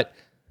 but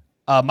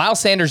Miles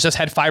Sanders just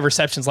had 5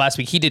 receptions last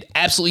week. He did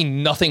absolutely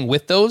nothing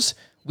with those.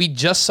 We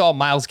just saw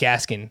Myles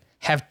Gaskin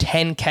have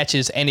 10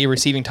 catches and a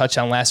receiving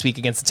touchdown last week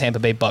against the Tampa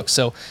Bay Bucs.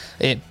 So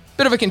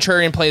bit of a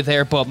contrarian play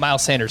there, but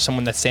Miles Sanders,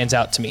 someone that stands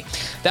out to me.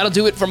 That'll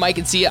do it for Mike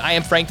and Sia. I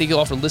am Frank. Thank you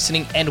all for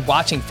listening and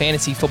watching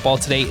Fantasy Football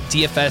Today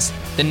DFS.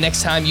 The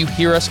next time you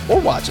hear us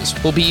or watch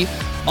us will be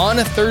on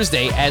a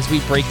Thursday as we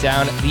break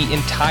down the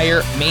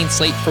entire main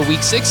slate for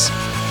Week 6.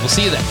 We'll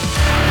see you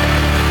then.